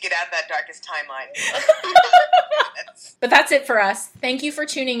 you need to get out of that darkest timeline. But that's it for us. Thank you for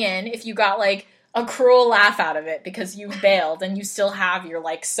tuning in. If you got, a cruel laugh out of it because you bailed and you still have your,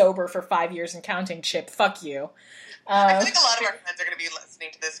 sober for 5 years and counting chip, fuck you. I feel like a lot of our friends are going to be listening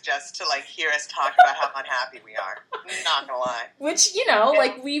to this just to, hear us talk about how unhappy we are. I'm not going to lie. Which,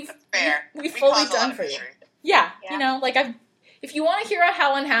 we've fully done for you. Yeah, if you want to hear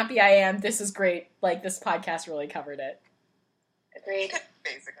how unhappy I am, this is great. This podcast really covered it. Agreed.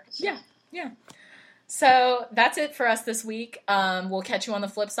 Basically. Yeah. So that's it for us this week. We'll catch you on the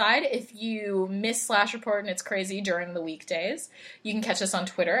flip side. If you miss Slash Report and it's crazy during the weekdays, you can catch us on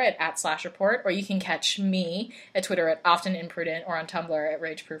Twitter at Slash Report, or you can catch me at Twitter at Often Imprudent, or on Tumblr at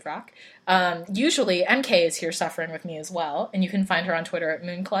RageProofRock. Usually, MK is here suffering with me as well, and you can find her on Twitter at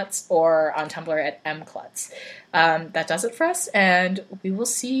Moonklutz or on Tumblr at MKlutz. That does it for us, and we will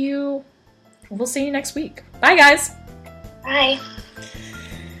see you. We'll see you next week. Bye, guys. Bye.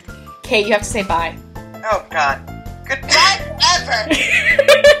 Kate, you have to say bye. Oh, God. Goodbye forever!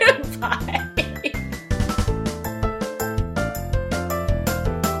 Bye.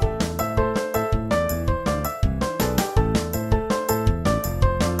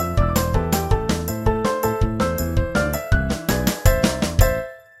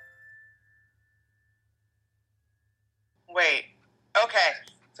 Wait. Okay.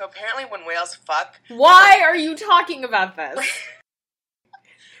 So apparently when whales fuck... Why are you talking about this?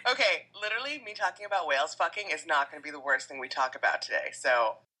 Okay, literally, me talking about whales fucking is not going to be the worst thing we talk about today.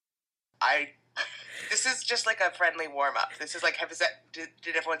 So, this is just like a friendly warm-up. This is like,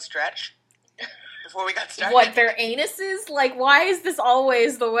 did everyone stretch before we got started? What, their anuses? Like, why is this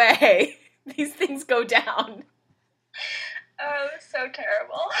always the way these things go down? Oh, so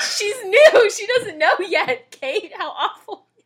terrible. She's new. She doesn't know yet. Kate, how awful